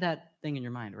still have that thing in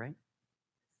your mind, right?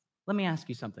 Let me ask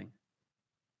you something.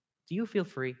 Do you feel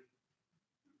free?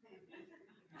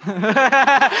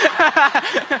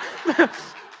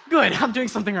 Good, I'm doing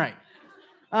something right.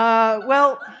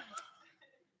 Well,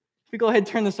 if we go ahead and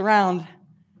turn this around,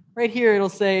 right here it'll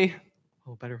say,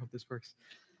 oh, better hope this works.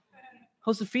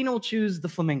 Josefina will choose the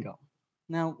flamingo.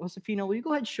 Now, Josefina, will you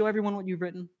go ahead and show everyone what you've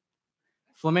written?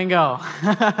 Flamingo.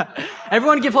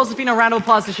 Everyone give Josefina a round of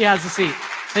applause so she has a seat.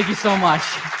 Thank you so much.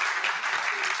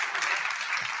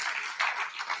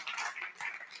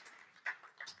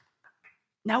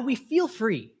 Now, we feel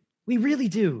free. We really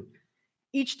do.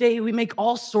 Each day, we make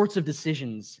all sorts of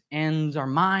decisions, and our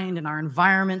mind and our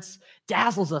environments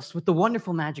dazzles us with the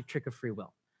wonderful magic trick of free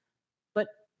will. But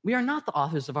we are not the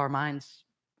authors of our minds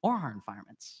or our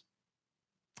environments.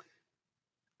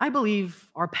 I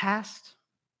believe our past,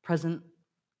 present,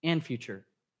 and future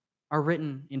are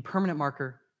written in permanent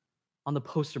marker on the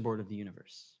poster board of the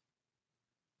universe.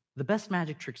 The best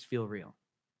magic tricks feel real.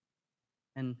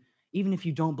 And even if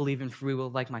you don't believe in free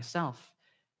will like myself,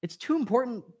 it's too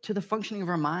important to the functioning of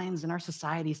our minds and our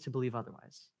societies to believe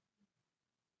otherwise.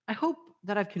 I hope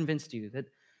that I've convinced you that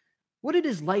what it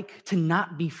is like to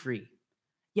not be free,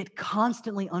 yet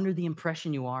constantly under the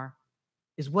impression you are,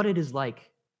 is what it is like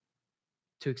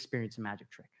to experience a magic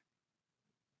trick.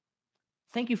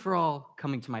 Thank you for all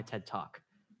coming to my TED Talk,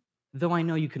 though I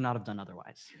know you could not have done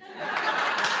otherwise.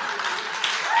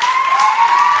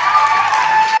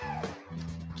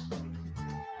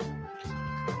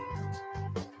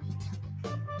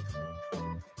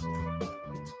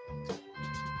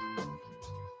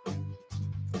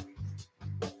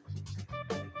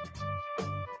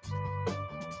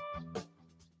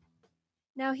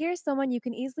 Now, here's someone you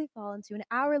can easily fall into an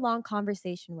hour-long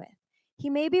conversation with. He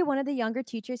may be one of the younger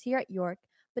teachers here at York,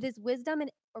 but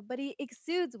he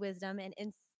exudes wisdom and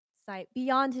insight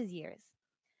beyond his years.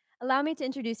 Allow me to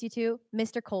introduce you to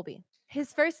Mr. Colby.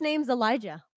 His first name's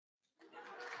Elijah.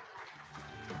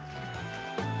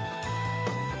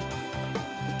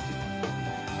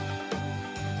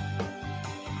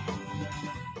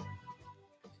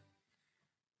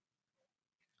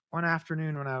 One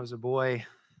afternoon when I was a boy,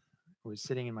 I was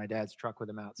sitting in my dad's truck with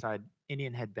him outside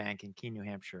Indian Head Bank in Keene, New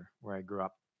Hampshire, where I grew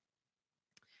up.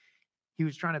 He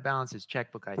was trying to balance his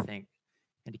checkbook, I think.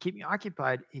 And to keep me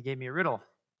occupied, he gave me a riddle.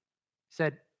 He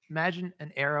said, imagine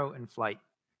an arrow in flight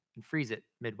and freeze it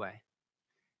midway.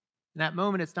 In that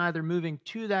moment, it's neither moving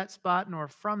to that spot nor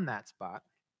from that spot.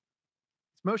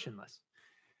 It's motionless.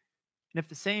 And if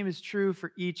the same is true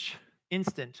for each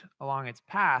instant along its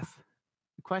path,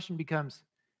 the question becomes,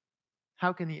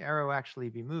 how can the arrow actually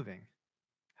be moving?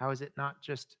 How is it not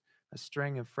just a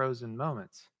string of frozen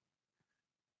moments?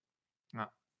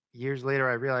 Well, years later,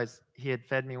 I realized he had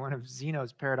fed me one of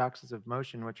Zeno's paradoxes of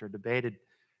motion, which are debated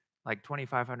like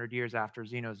 2,500 years after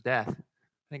Zeno's death.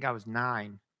 I think I was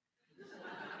 9.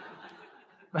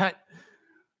 But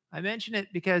I mention it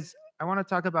because I want to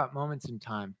talk about moments in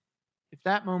time. If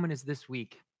that moment is this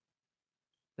week,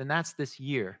 then that's this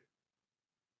year.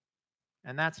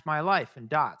 And that's my life in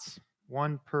dots,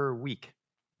 1 per week.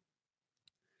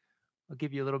 I'll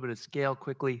give you a little bit of scale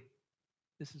quickly.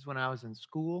 This is when I was in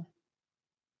school.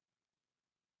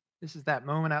 This is that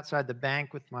moment outside the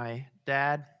bank with my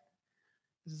dad.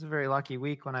 This is a very lucky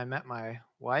week when I met my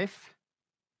wife.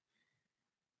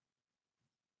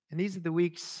 And these are the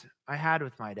weeks I had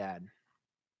with my dad,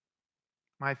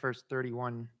 my first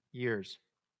 31 years.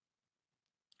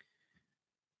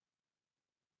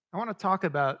 I want to talk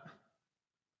about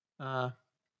not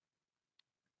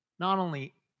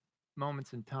only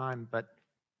moments in time, but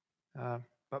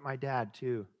my dad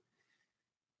too.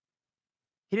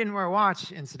 He didn't wear a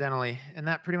watch, incidentally, and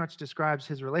that pretty much describes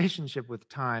his relationship with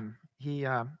time. He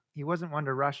wasn't one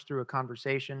to rush through a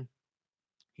conversation.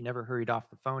 He never hurried off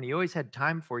the phone. He always had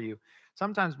time for you,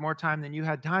 sometimes more time than you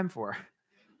had time for.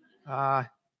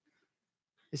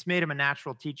 This made him a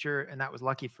natural teacher, and that was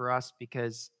lucky for us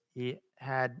because he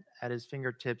had at his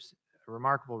fingertips a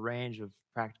remarkable range of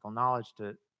practical knowledge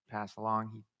to pass along.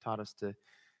 He taught us to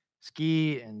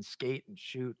ski and skate and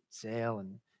shoot, sail,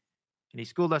 and he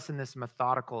schooled us in this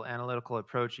methodical, analytical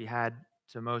approach he had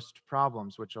to most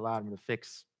problems, which allowed him to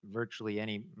fix virtually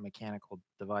any mechanical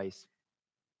device.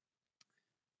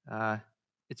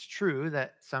 It's true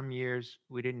that some years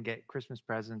we didn't get Christmas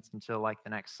presents until like the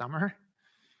next summer.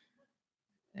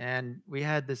 And we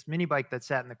had this mini bike that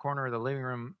sat in the corner of the living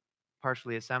room,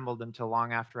 partially assembled until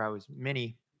long after I was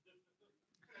mini.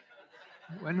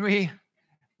 When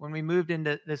we moved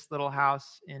into this little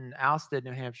house in Alstead,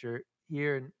 New Hampshire,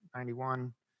 here in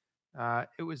 91,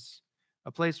 it was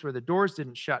a place where the doors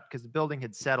didn't shut because the building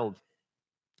had settled.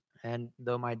 And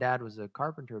though my dad was a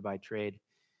carpenter by trade,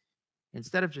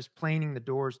 instead of just planing the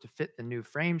doors to fit the new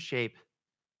frame shape,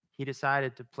 he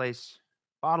decided to place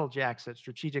bottle jacks at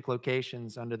strategic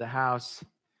locations under the house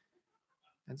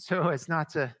And so, as not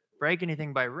to break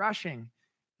anything by rushing,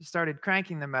 he started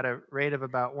cranking them at a rate of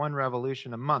about 1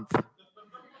 revolution a month.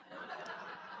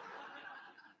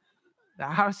 The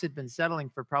house had been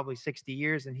settling for probably 60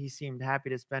 years, and he seemed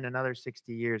happy to spend another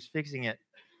 60 years fixing it.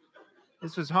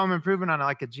 This was home improvement on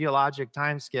like a geologic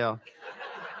time scale.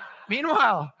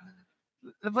 Meanwhile,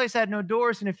 the place had no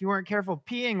doors, and if you weren't careful,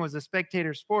 peeing was a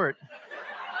spectator sport.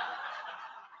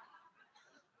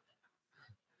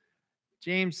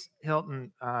 James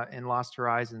Hilton in Lost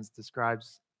Horizons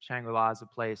describes Shangri-La as a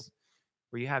place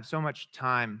where you have so much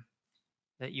time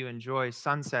that you enjoy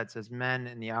sunsets as men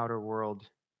in the outer world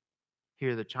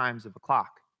hear the chimes of a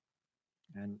clock.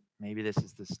 And maybe this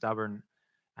is the stubborn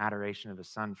adoration of a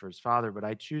son for his father, but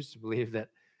I choose to believe that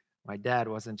my dad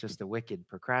wasn't just a wicked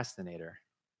procrastinator.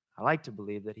 I like to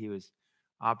believe that he was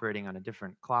operating on a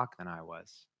different clock than I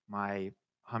was, my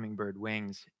hummingbird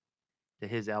wings to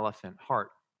his elephant heart.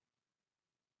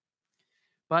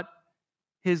 But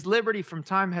his liberty from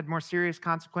time had more serious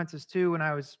consequences too. When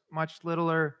I was much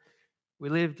littler, we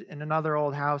lived in another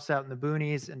old house out in the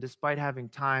boonies, and despite having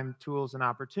time, tools, and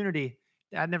opportunity,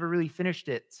 Dad never really finished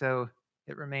it, so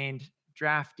it remained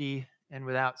drafty and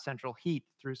without central heat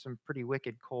through some pretty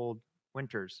wicked cold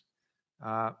winters.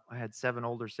 I had 7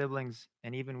 older siblings,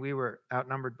 and even we were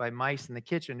outnumbered by mice in the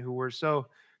kitchen who were so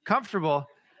comfortable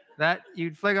that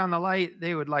you'd flick on the light,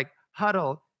 they would like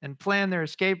huddle and plan their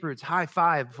escape routes, high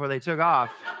five before they took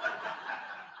off.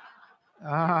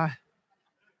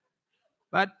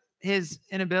 But his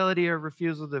inability or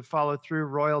refusal to follow through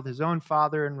roiled his own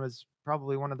father and was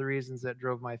probably one of the reasons that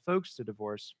drove my folks to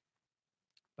divorce.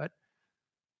 But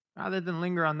rather than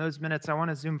linger on those minutes, I want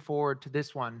to zoom forward to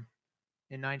this one.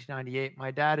 In 1998,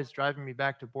 my dad is driving me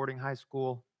back to boarding high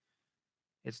school.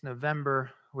 It's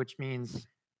November, which means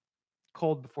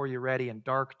cold before you're ready and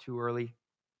dark too early.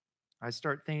 I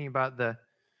start thinking about the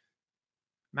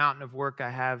mountain of work I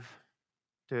have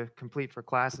to complete for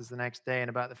classes the next day and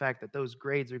about the fact that those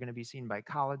grades are going to be seen by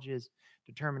colleges,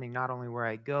 determining not only where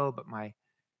I go, but my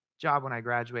job when I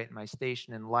graduate and my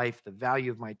station in life, the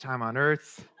value of my time on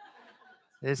earth.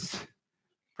 This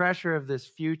pressure of this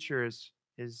future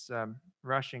is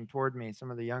rushing toward me.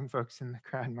 Some of the young folks in the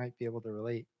crowd might be able to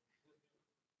relate.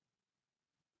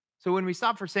 So when we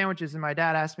stop for sandwiches and my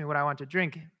dad asks me what I want to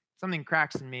drink, something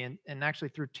cracks in me, and actually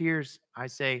through tears, I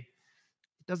say,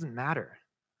 it doesn't matter.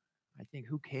 I think,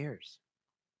 who cares?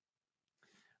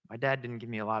 My dad didn't give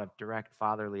me a lot of direct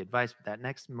fatherly advice, but that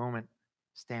next moment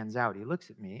stands out. He looks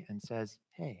at me and says,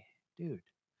 hey, dude,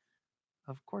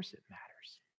 of course it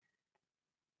matters.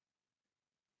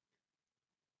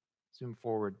 Zoom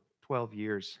forward 12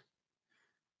 years.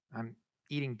 I'm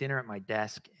eating dinner at my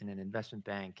desk in an investment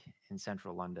bank in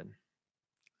central London.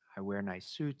 I wear nice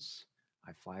suits.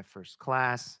 I fly first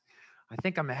class. I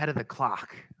think I'm ahead of the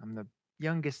clock. I'm the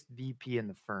youngest VP in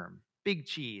the firm. Big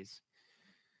cheese.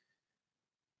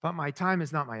 But my time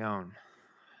is not my own.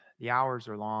 The hours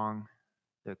are long.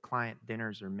 The client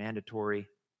dinners are mandatory.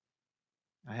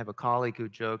 I have a colleague who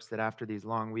jokes that after these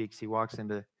long weeks, he walks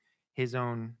into his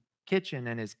own kitchen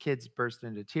and his kids burst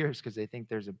into tears because they think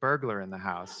there's a burglar in the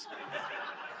house.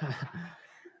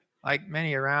 Like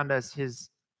many around us, his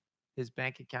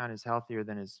bank account is healthier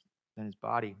than his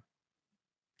body.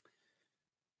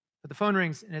 But the phone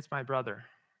rings, and it's my brother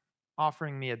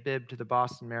offering me a bib to the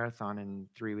Boston Marathon in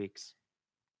 3 weeks.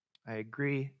 I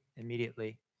agree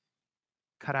immediately,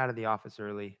 cut out of the office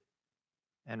early,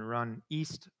 and run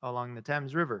east along the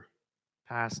Thames River,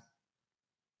 past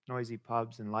noisy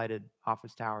pubs and lighted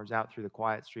office towers out through the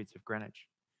quiet streets of Greenwich.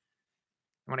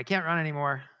 And when I can't run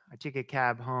anymore, I take a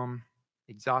cab home,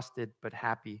 exhausted but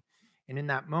happy. And in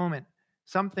that moment,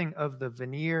 something of the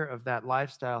veneer of that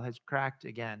lifestyle has cracked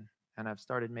again, and I've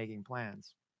started making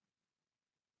plans.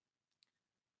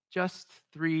 Just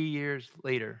 3 years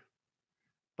later,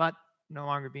 but no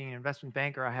longer being an investment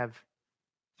banker, I have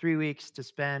 3 weeks to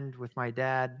spend with my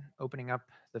dad opening up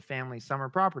the family summer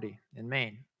property in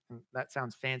Maine. And that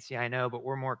sounds fancy, I know, but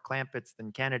we're more Clampetts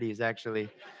than Kennedys, actually.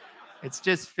 It's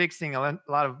just fixing a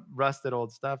lot of rusted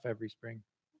old stuff every spring.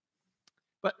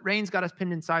 But Rain's got us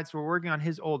pinned inside, so we're working on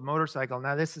his old motorcycle.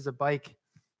 Now, this is a bike.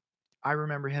 I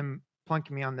remember him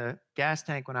plunking me on the gas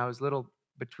tank when I was little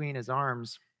between his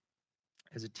arms.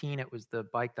 As a teen, it was the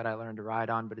bike that I learned to ride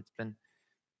on, but it's been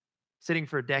sitting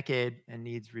for a decade and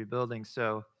needs rebuilding.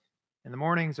 So in the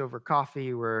mornings over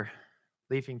coffee, we're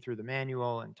leafing through the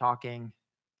manual and talking.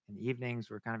 In the evenings,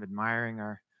 we're kind of admiring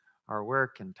our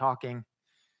work and talking.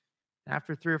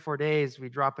 After 3 or 4 days, we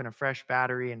drop in a fresh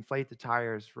battery, inflate the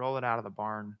tires, roll it out of the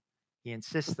barn. He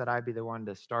insists that I be the one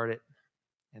to start it.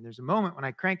 And there's a moment when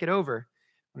I crank it over,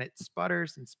 when it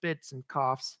sputters and spits and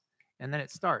coughs, and then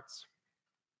it starts.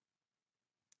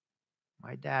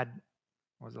 My dad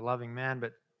was a loving man,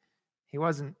 but he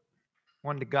wasn't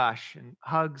one to gush, and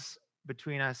hugs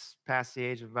between us past the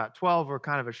age of about 12 were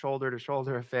kind of a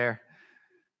shoulder-to-shoulder affair.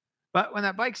 But when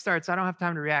that bike starts, I don't have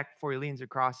time to react before he leans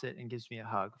across it and gives me a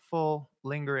hug. Full,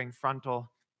 lingering,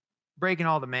 frontal, breaking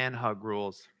all the man hug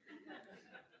rules.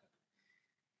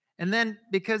 And then,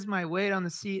 because my weight on the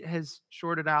seat has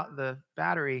shorted out the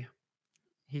battery,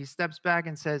 he steps back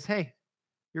and says, "Hey,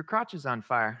 your crotch is on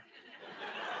fire."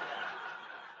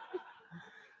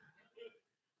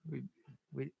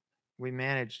 we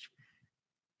managed.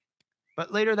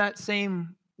 But later that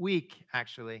same week,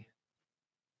 actually,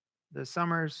 the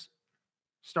summers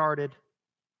started.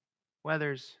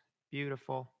 Weather's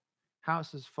beautiful.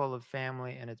 House is full of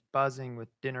family, and it's buzzing with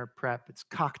dinner prep. It's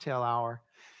cocktail hour.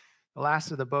 The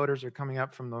last of the boaters are coming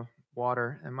up from the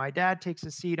water, and my dad takes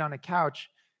a seat on a couch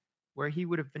where he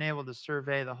would have been able to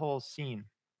survey the whole scene.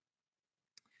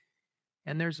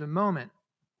 And there's a moment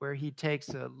where he takes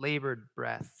a labored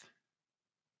breath,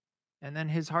 and then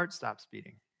his heart stops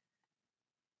beating.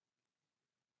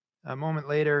 A moment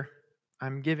later,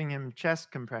 I'm giving him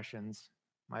chest compressions,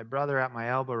 my brother at my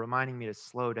elbow reminding me to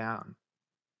slow down.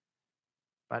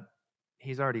 But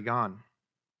he's already gone.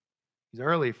 He's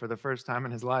early for the first time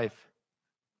in his life.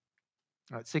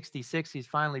 At 66, he's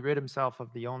finally rid himself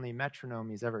of the only metronome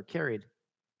he's ever carried.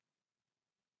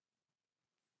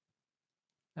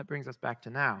 That brings us back to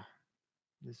now,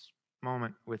 this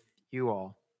moment with you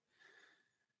all.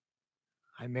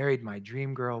 I married my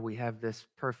dream girl. We have this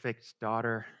perfect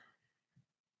daughter.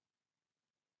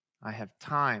 I have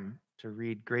time to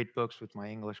read great books with my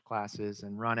English classes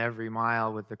and run every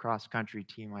mile with the cross-country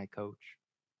team I coach.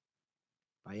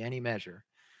 By any measure,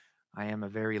 I am a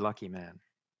very lucky man.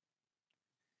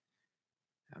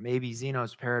 Now, maybe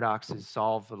Zeno's paradoxes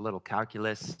solve a little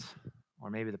calculus, or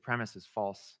maybe the premise is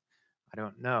false. I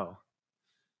don't know.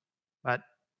 But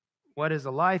what is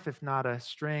a life if not a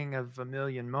string of a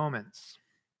million moments?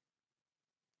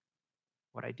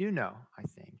 What I do know, I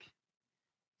think,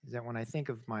 is that when I think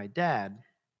of my dad,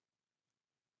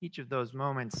 each of those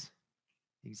moments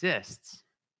exists,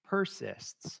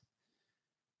 persists.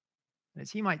 And as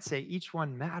he might say, each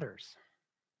one matters.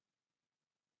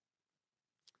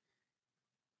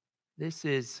 This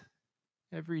is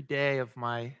every day of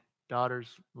my daughter's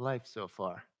life so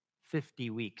far, 50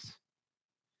 weeks.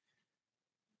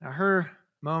 Now, her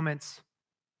moments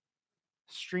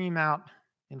stream out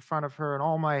in front of her, and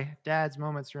all my dad's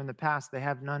moments are in the past. They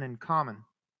have none in common.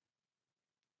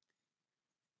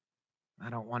 I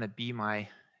don't want to be my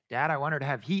dad. I want her to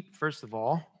have heat, first of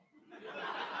all.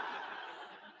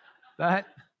 But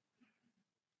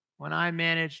when I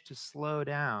manage to slow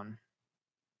down,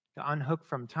 to unhook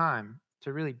from time,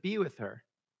 to really be with her,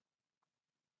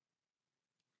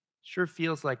 it sure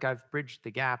feels like I've bridged the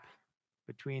gap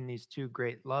between these two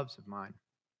great loves of mine.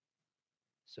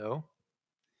 So,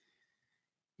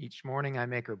 each morning I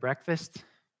make her breakfast,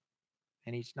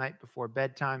 and each night before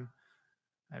bedtime,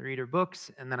 I read her books,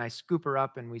 and then I scoop her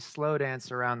up and we slow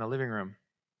dance around the living room.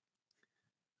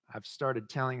 I've started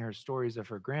telling her stories of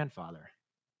her grandfather.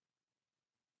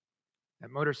 That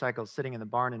motorcycle's sitting in the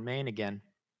barn in Maine again,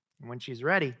 and when she's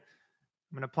ready,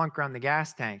 I'm going to plunk her on the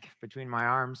gas tank between my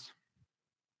arms.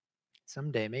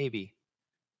 Someday, maybe,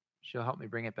 she'll help me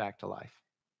bring it back to life.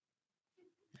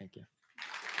 Thank you.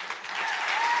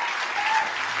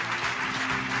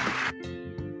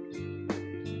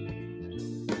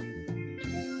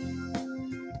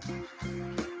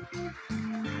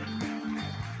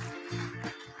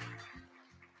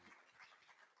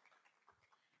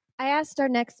 I asked our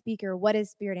next speaker what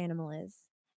his spirit animal is,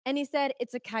 and he said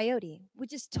it's a coyote,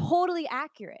 which is totally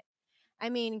accurate. I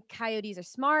mean, coyotes are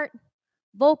smart,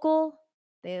 vocal,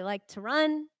 they like to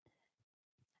run.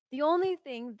 The only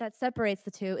thing that separates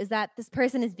the two is that this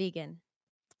person is vegan.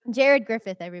 Jared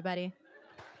Griffith, everybody.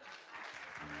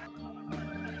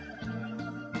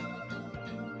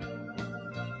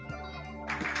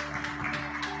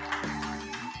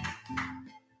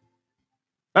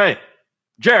 Hey,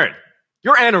 Jared,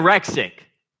 you're anorexic.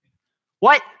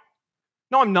 What?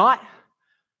 No, I'm not.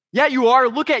 Yeah, you are.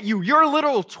 Look at you. You're a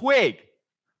little twig.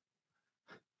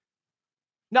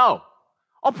 No,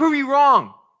 I'll prove you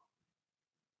wrong.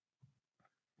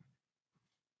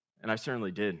 And I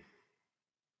certainly did.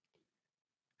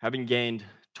 Having gained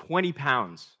 20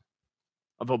 pounds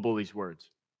of a bully's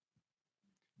words.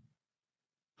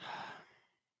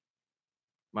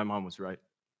 My mom was right.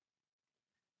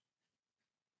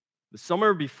 The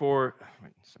summer before,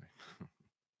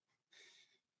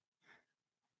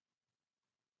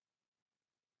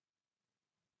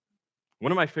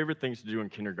 one of my favorite things to do in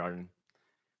kindergarten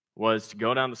was to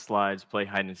go down the slides, play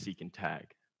hide and seek and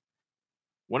tag.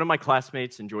 One of my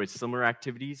classmates enjoyed similar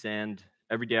activities, and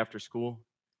every day after school,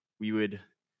 we would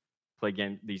play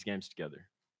these games together.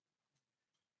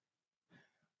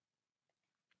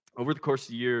 Over the course of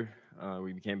the year,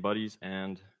 we became buddies,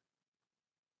 and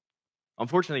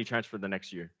unfortunately, he transferred the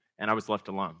next year, and I was left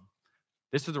alone.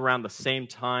 This was around the same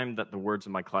time that the words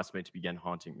of my classmates began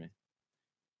haunting me.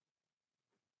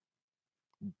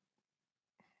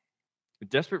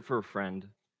 Desperate for a friend,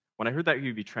 when I heard that he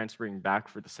would be transferring back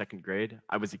for the second grade,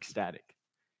 I was ecstatic.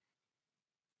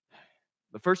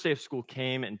 The first day of school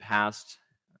came and passed.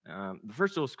 The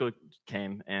first day of school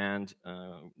came, and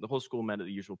the whole school met at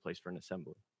the usual place for an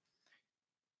assembly.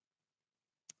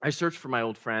 I searched for my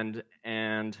old friend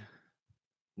and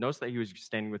noticed that he was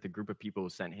standing with a group of people who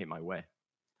sent hate my way.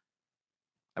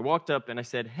 I walked up and I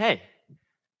said, "Hey,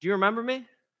 do you remember me?"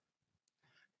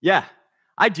 "Yeah,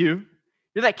 I do.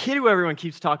 You're that kid who everyone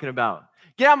keeps talking about.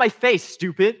 Get out of my face,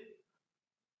 stupid."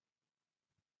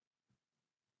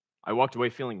 I walked away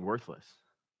feeling worthless.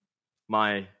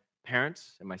 My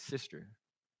parents and my sister,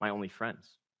 my only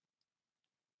friends.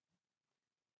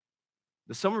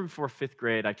 The summer before 5th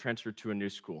grade, I transferred to a new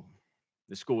school.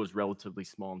 The school was relatively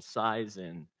small in size,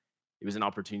 and it was an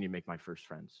opportunity to make my first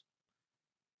friends.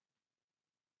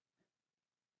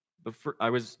 I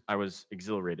was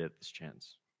exhilarated at this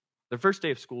chance. The first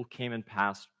day of school came and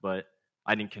passed, but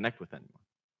I didn't connect with anyone.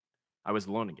 I was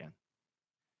alone again.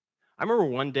 I remember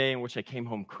one day in which I came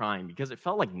home crying because it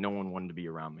felt like no one wanted to be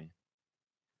around me.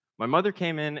 My mother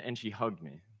came in and she hugged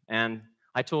me, and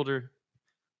I told her,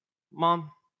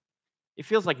 "Mom, it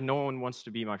feels like no one wants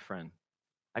to be my friend.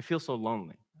 I feel so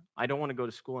lonely. I don't want to go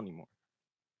to school anymore."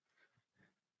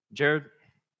 Jared,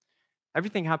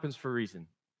 everything happens for a reason.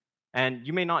 And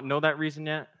you may not know that reason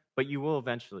yet, but you will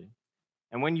eventually.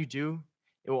 And when you do,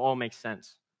 it will all make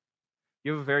sense.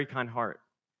 You have a very kind heart.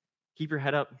 Keep your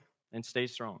head up and stay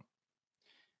strong.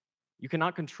 You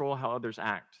cannot control how others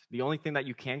act. The only thing that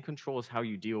you can control is how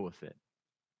you deal with it.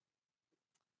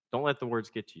 Don't let the words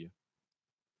get to you.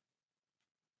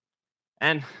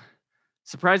 And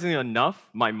surprisingly enough,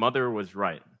 my mother was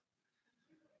right.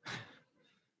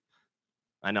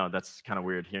 I know, that's kind of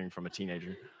weird hearing from a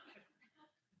teenager.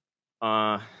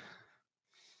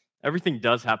 Everything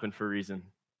does happen for a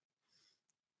reason.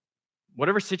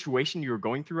 Whatever situation you're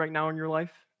going through right now in your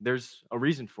life, there's a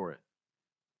reason for it.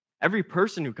 Every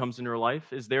person who comes into your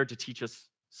life is there to teach us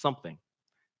something.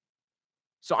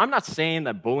 So I'm not saying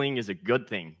that bullying is a good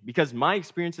thing, because my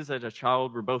experiences as a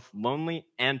child were both lonely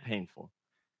and painful.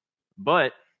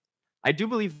 But I do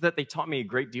believe that they taught me a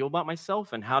great deal about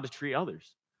myself and how to treat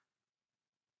others.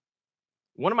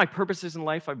 One of my purposes in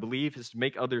life, I believe, is to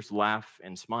make others laugh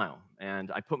and smile.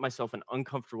 And I put myself in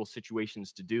uncomfortable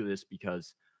situations to do this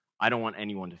because I don't want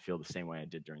anyone to feel the same way I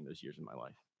did during those years of my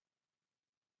life.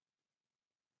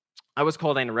 I was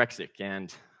called anorexic,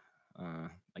 and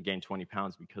I gained 20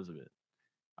 pounds because of it.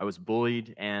 I was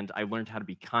bullied, and I learned how to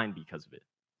be kind because of it.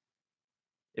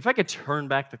 If I could turn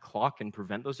back the clock and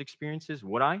prevent those experiences,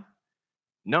 would I?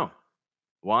 No.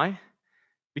 Why?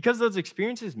 Because those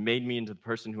experiences made me into the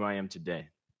person who I am today.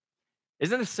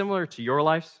 Isn't this similar to your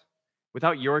lives?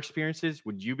 Without your experiences,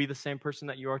 would you be the same person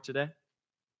that you are today?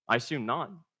 I assume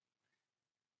not.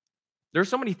 There are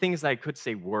so many things that I could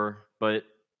say were, but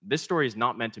this story is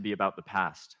not meant to be about the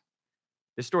past.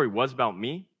 This story was about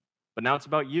me, but now it's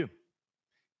about you.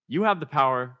 You have the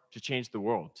power to change the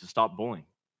world, to stop bullying.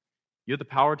 You have the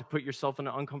power to put yourself in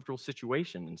an uncomfortable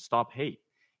situation and stop hate,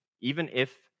 even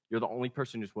if you're the only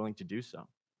person who's willing to do so.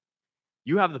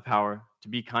 You have the power to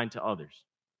be kind to others.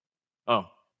 Oh,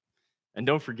 and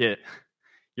don't forget,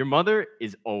 your mother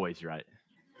is always right.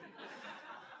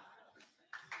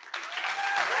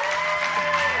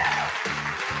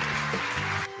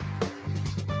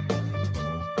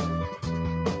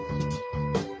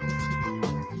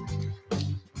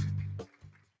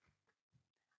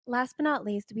 Last but not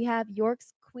least, we have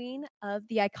York's queen of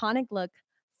the iconic look,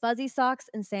 fuzzy socks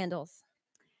and sandals.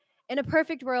 In a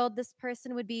perfect world, this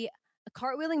person would be a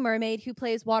cartwheeling mermaid who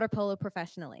plays water polo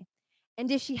professionally.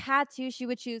 And if she had to, she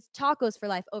would choose tacos for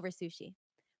life over sushi.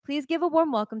 Please give a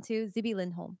warm welcome to Zibby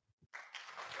Lindholm.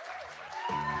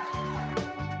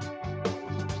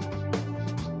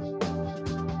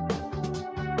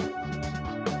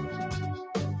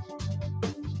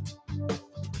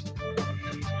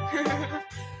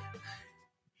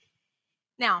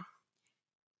 Now,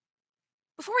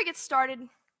 before we get started,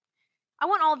 I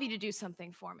want all of you to do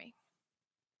something for me.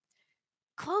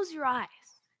 Close your eyes.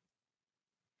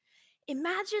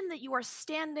 Imagine that you are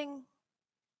standing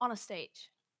on a stage.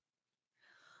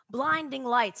 Blinding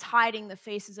lights hiding the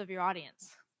faces of your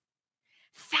audience.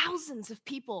 Thousands of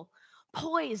people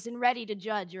poised and ready to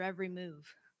judge your every move.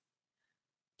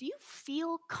 Do you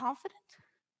feel confident?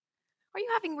 Are you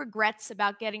having regrets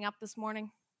about getting up this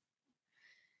morning?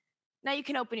 Now you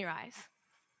can open your eyes.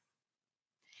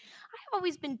 I have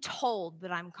always been told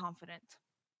that I'm confident.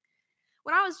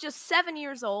 When I was just 7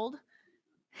 years old,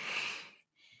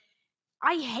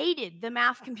 I hated the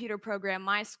math computer program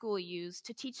my school used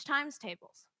to teach times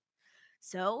tables.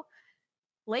 So,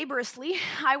 laboriously,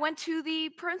 I went to the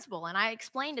principal and I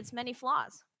explained its many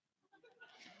flaws.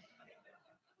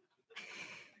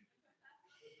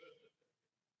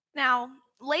 Now,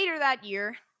 later that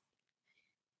year,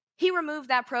 he removed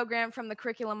that program from the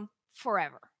curriculum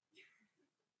forever.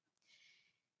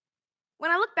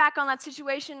 When I look back on that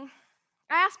situation,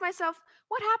 I ask myself,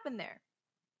 what happened there?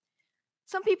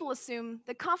 Some people assume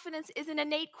that confidence is an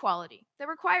innate quality that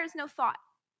requires no thought.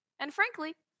 And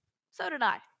frankly, so did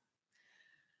I.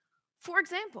 For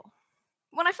example,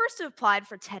 when I first applied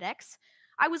for TEDx,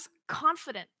 I was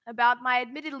confident about my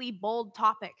admittedly bold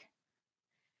topic.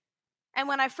 And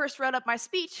when I first wrote up my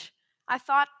speech, I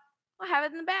thought, I have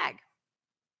it in the bag.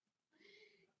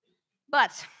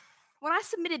 But when I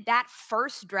submitted that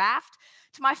first draft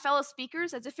to my fellow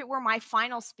speakers as if it were my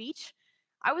final speech,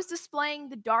 I was displaying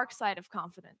the dark side of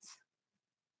confidence.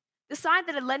 The side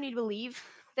that had led me to believe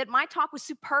that my talk was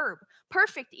superb,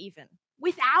 perfect even,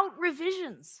 without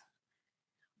revisions.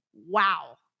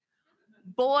 Wow.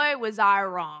 Boy, was I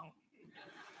wrong.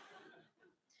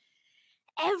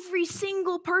 Every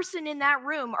single person in that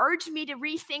room urged me to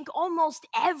rethink almost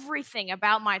everything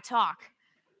about my talk.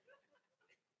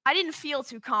 I didn't feel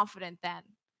too confident then.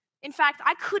 In fact,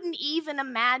 I couldn't even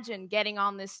imagine getting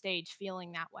on this stage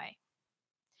feeling that way.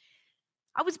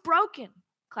 I was broken.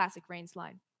 Classic rain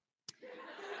slide.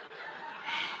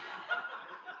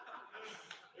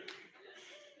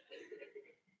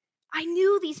 I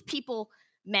knew these people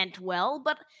meant well,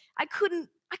 but I could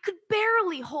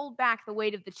barely hold back the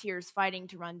weight of the tears fighting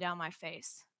to run down my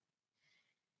face.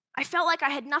 I felt like I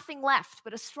had nothing left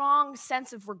but a strong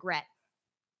sense of regret.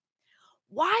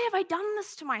 Why have I done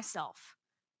this to myself?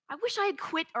 I wish I had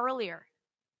quit earlier.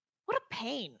 What a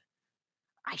pain.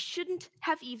 I shouldn't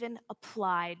have even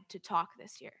applied to talk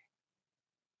this year.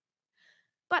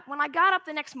 But when I got up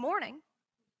the next morning,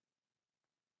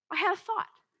 I had a thought.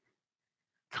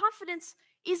 Confidence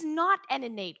is not an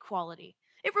innate quality.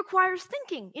 It requires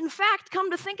thinking. In fact,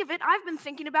 come to think of it, I've been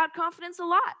thinking about confidence a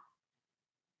lot.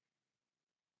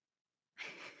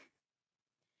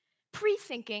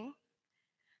 Pre-thinking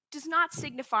does not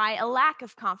signify a lack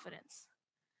of confidence.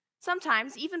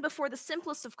 Sometimes, even before the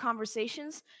simplest of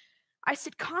conversations, I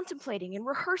sit contemplating and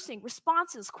rehearsing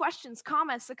responses, questions,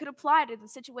 comments that could apply to the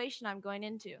situation I'm going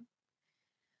into.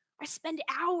 I spend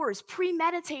hours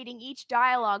premeditating each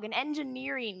dialogue and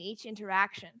engineering each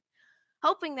interaction,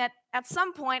 hoping that at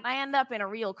some point I end up in a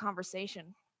real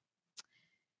conversation.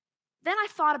 Then I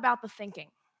thought about the thinking.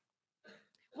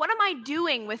 What am I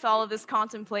doing with all of this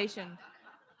contemplation?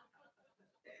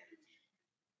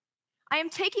 I am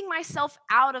taking myself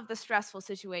out of the stressful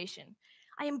situation.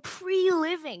 I am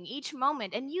pre-living each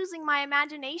moment and using my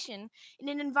imagination in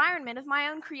an environment of my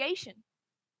own creation,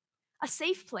 a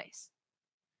safe place.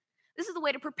 This is the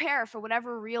way to prepare for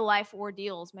whatever real-life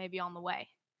ordeals may be on the way.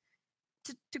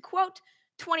 To quote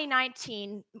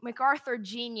 2019 MacArthur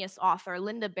Genius author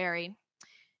Linda Berry,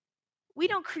 we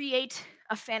don't create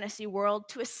a fantasy world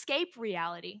to escape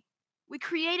reality. We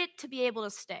create it to be able to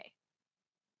stay.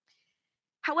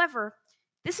 However,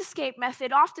 this escape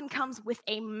method often comes with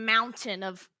a mountain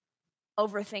of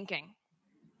overthinking.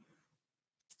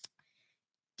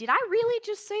 Did I really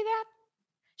just say that?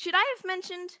 Should I have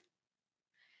mentioned?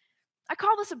 I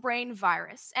call this a brain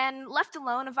virus, and left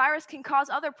alone, a virus can cause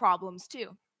other problems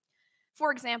too.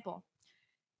 For example,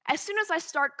 as soon as I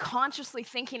start consciously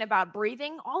thinking about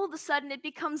breathing, all of a sudden it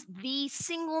becomes the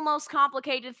single most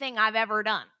complicated thing I've ever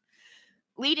done,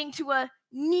 leading to a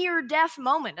near-death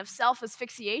moment of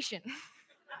self-asphyxiation.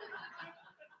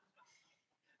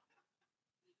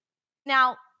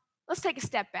 Now, let's take a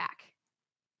step back.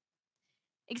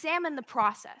 Examine the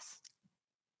process.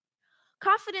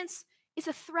 Confidence is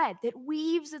a thread that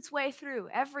weaves its way through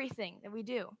everything that we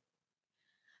do.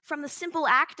 From the simple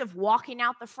act of walking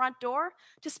out the front door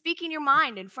to speaking your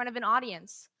mind in front of an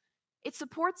audience, it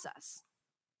supports us.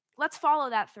 Let's follow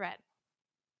that thread.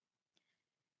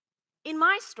 In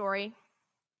my story,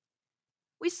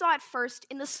 we saw it first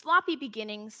in the sloppy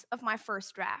beginnings of my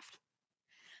first draft.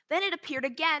 Then it appeared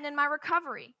again in my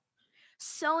recovery,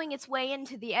 sewing its way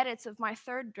into the edits of my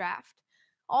third draft,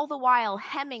 all the while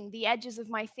hemming the edges of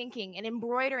my thinking and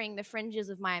embroidering the fringes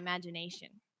of my imagination.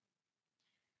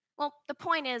 Well, the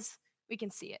point is, we can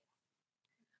see it.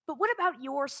 But what about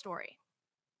your story?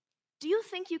 Do you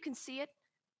think you can see it?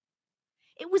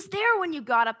 It was there when you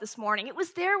got up this morning. It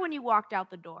was there when you walked out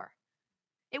the door.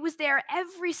 It was there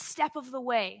every step of the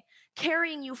way,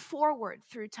 carrying you forward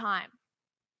through time.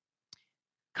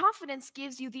 Confidence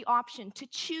gives you the option to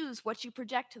choose what you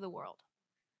project to the world.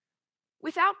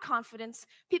 Without confidence,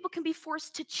 people can be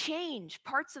forced to change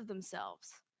parts of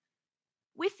themselves.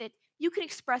 With it, you can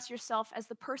express yourself as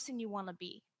the person you want to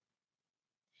be.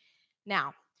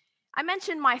 Now, I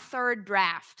mentioned my third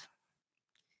draft.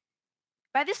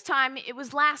 By this time, it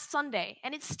was last Sunday,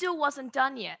 and it still wasn't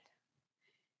done yet.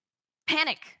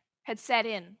 Panic had set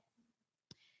in.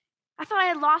 I thought I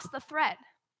had lost the thread,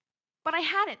 but I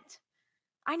hadn't.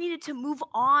 I needed to move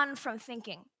on from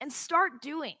thinking and start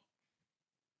doing.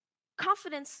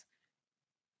 Confidence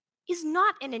is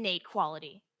not an innate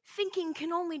quality. Thinking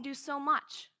can only do so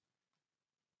much.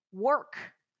 Work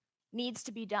needs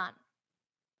to be done.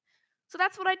 So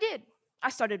that's what I did. I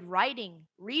started writing,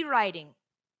 rewriting,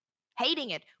 hating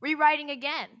it, rewriting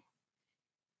again.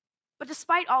 But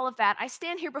despite all of that, I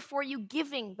stand here before you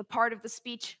giving the part of the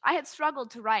speech I had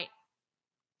struggled to write.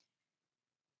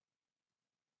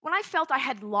 When I felt I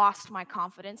had lost my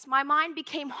confidence, my mind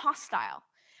became hostile.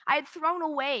 I had thrown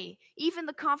away even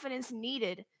the confidence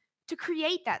needed to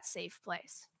create that safe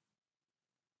place.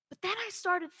 But then I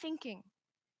started thinking,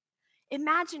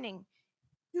 imagining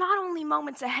not only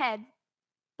moments ahead,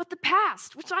 but the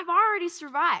past, which I've already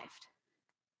survived.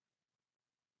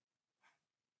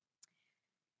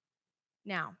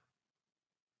 Now,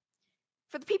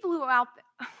 for the people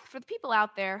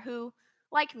out there who,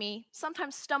 like me,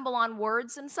 sometimes stumble on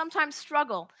words and sometimes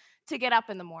struggle to get up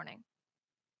in the morning,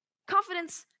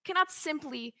 confidence cannot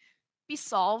simply be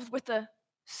solved with a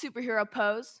superhero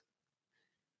pose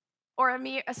or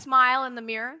a smile in the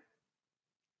mirror.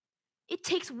 It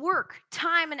takes work,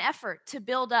 time, and effort to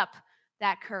build up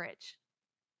that courage.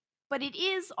 But it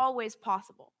is always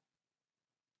possible.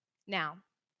 Now,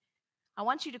 I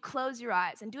want you to close your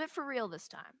eyes and do it for real this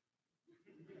time.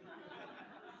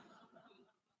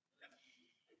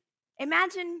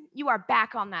 Imagine you are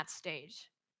back on that stage.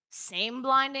 Same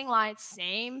blinding lights,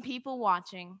 same people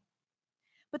watching.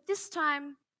 But this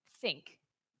time, think.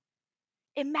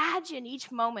 Imagine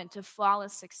each moment of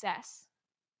flawless success.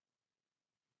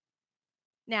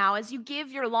 Now, as you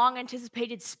give your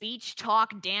long-anticipated speech,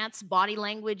 talk, dance, body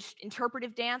language,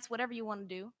 interpretive dance, whatever you want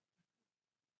to do,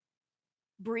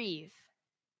 breathe.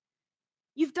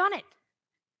 You've done it.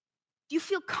 Do you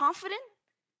feel confident?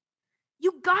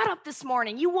 You got up this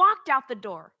morning. You walked out the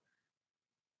door.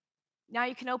 Now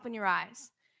you can open your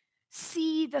eyes.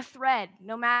 See the thread,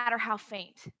 no matter how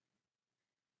faint.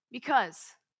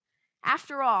 Because,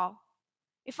 after all,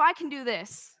 if I can do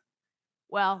this,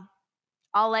 well,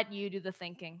 I'll let you do the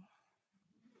thinking.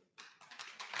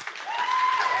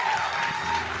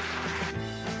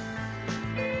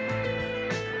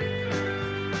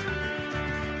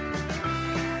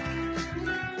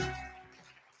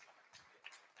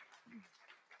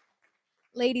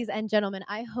 Ladies and gentlemen,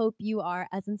 I hope you are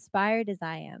as inspired as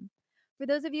I am. For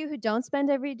those of you who don't spend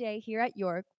every day here at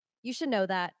York, you should know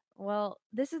that, well,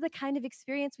 this is the kind of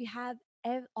experience we have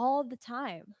all the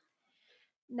time.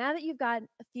 Now that you've got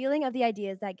a feeling of the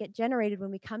ideas that get generated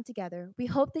when we come together, we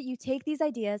hope that you take these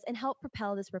ideas and help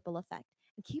propel this ripple effect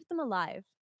and keep them alive.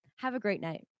 Have a great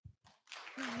night.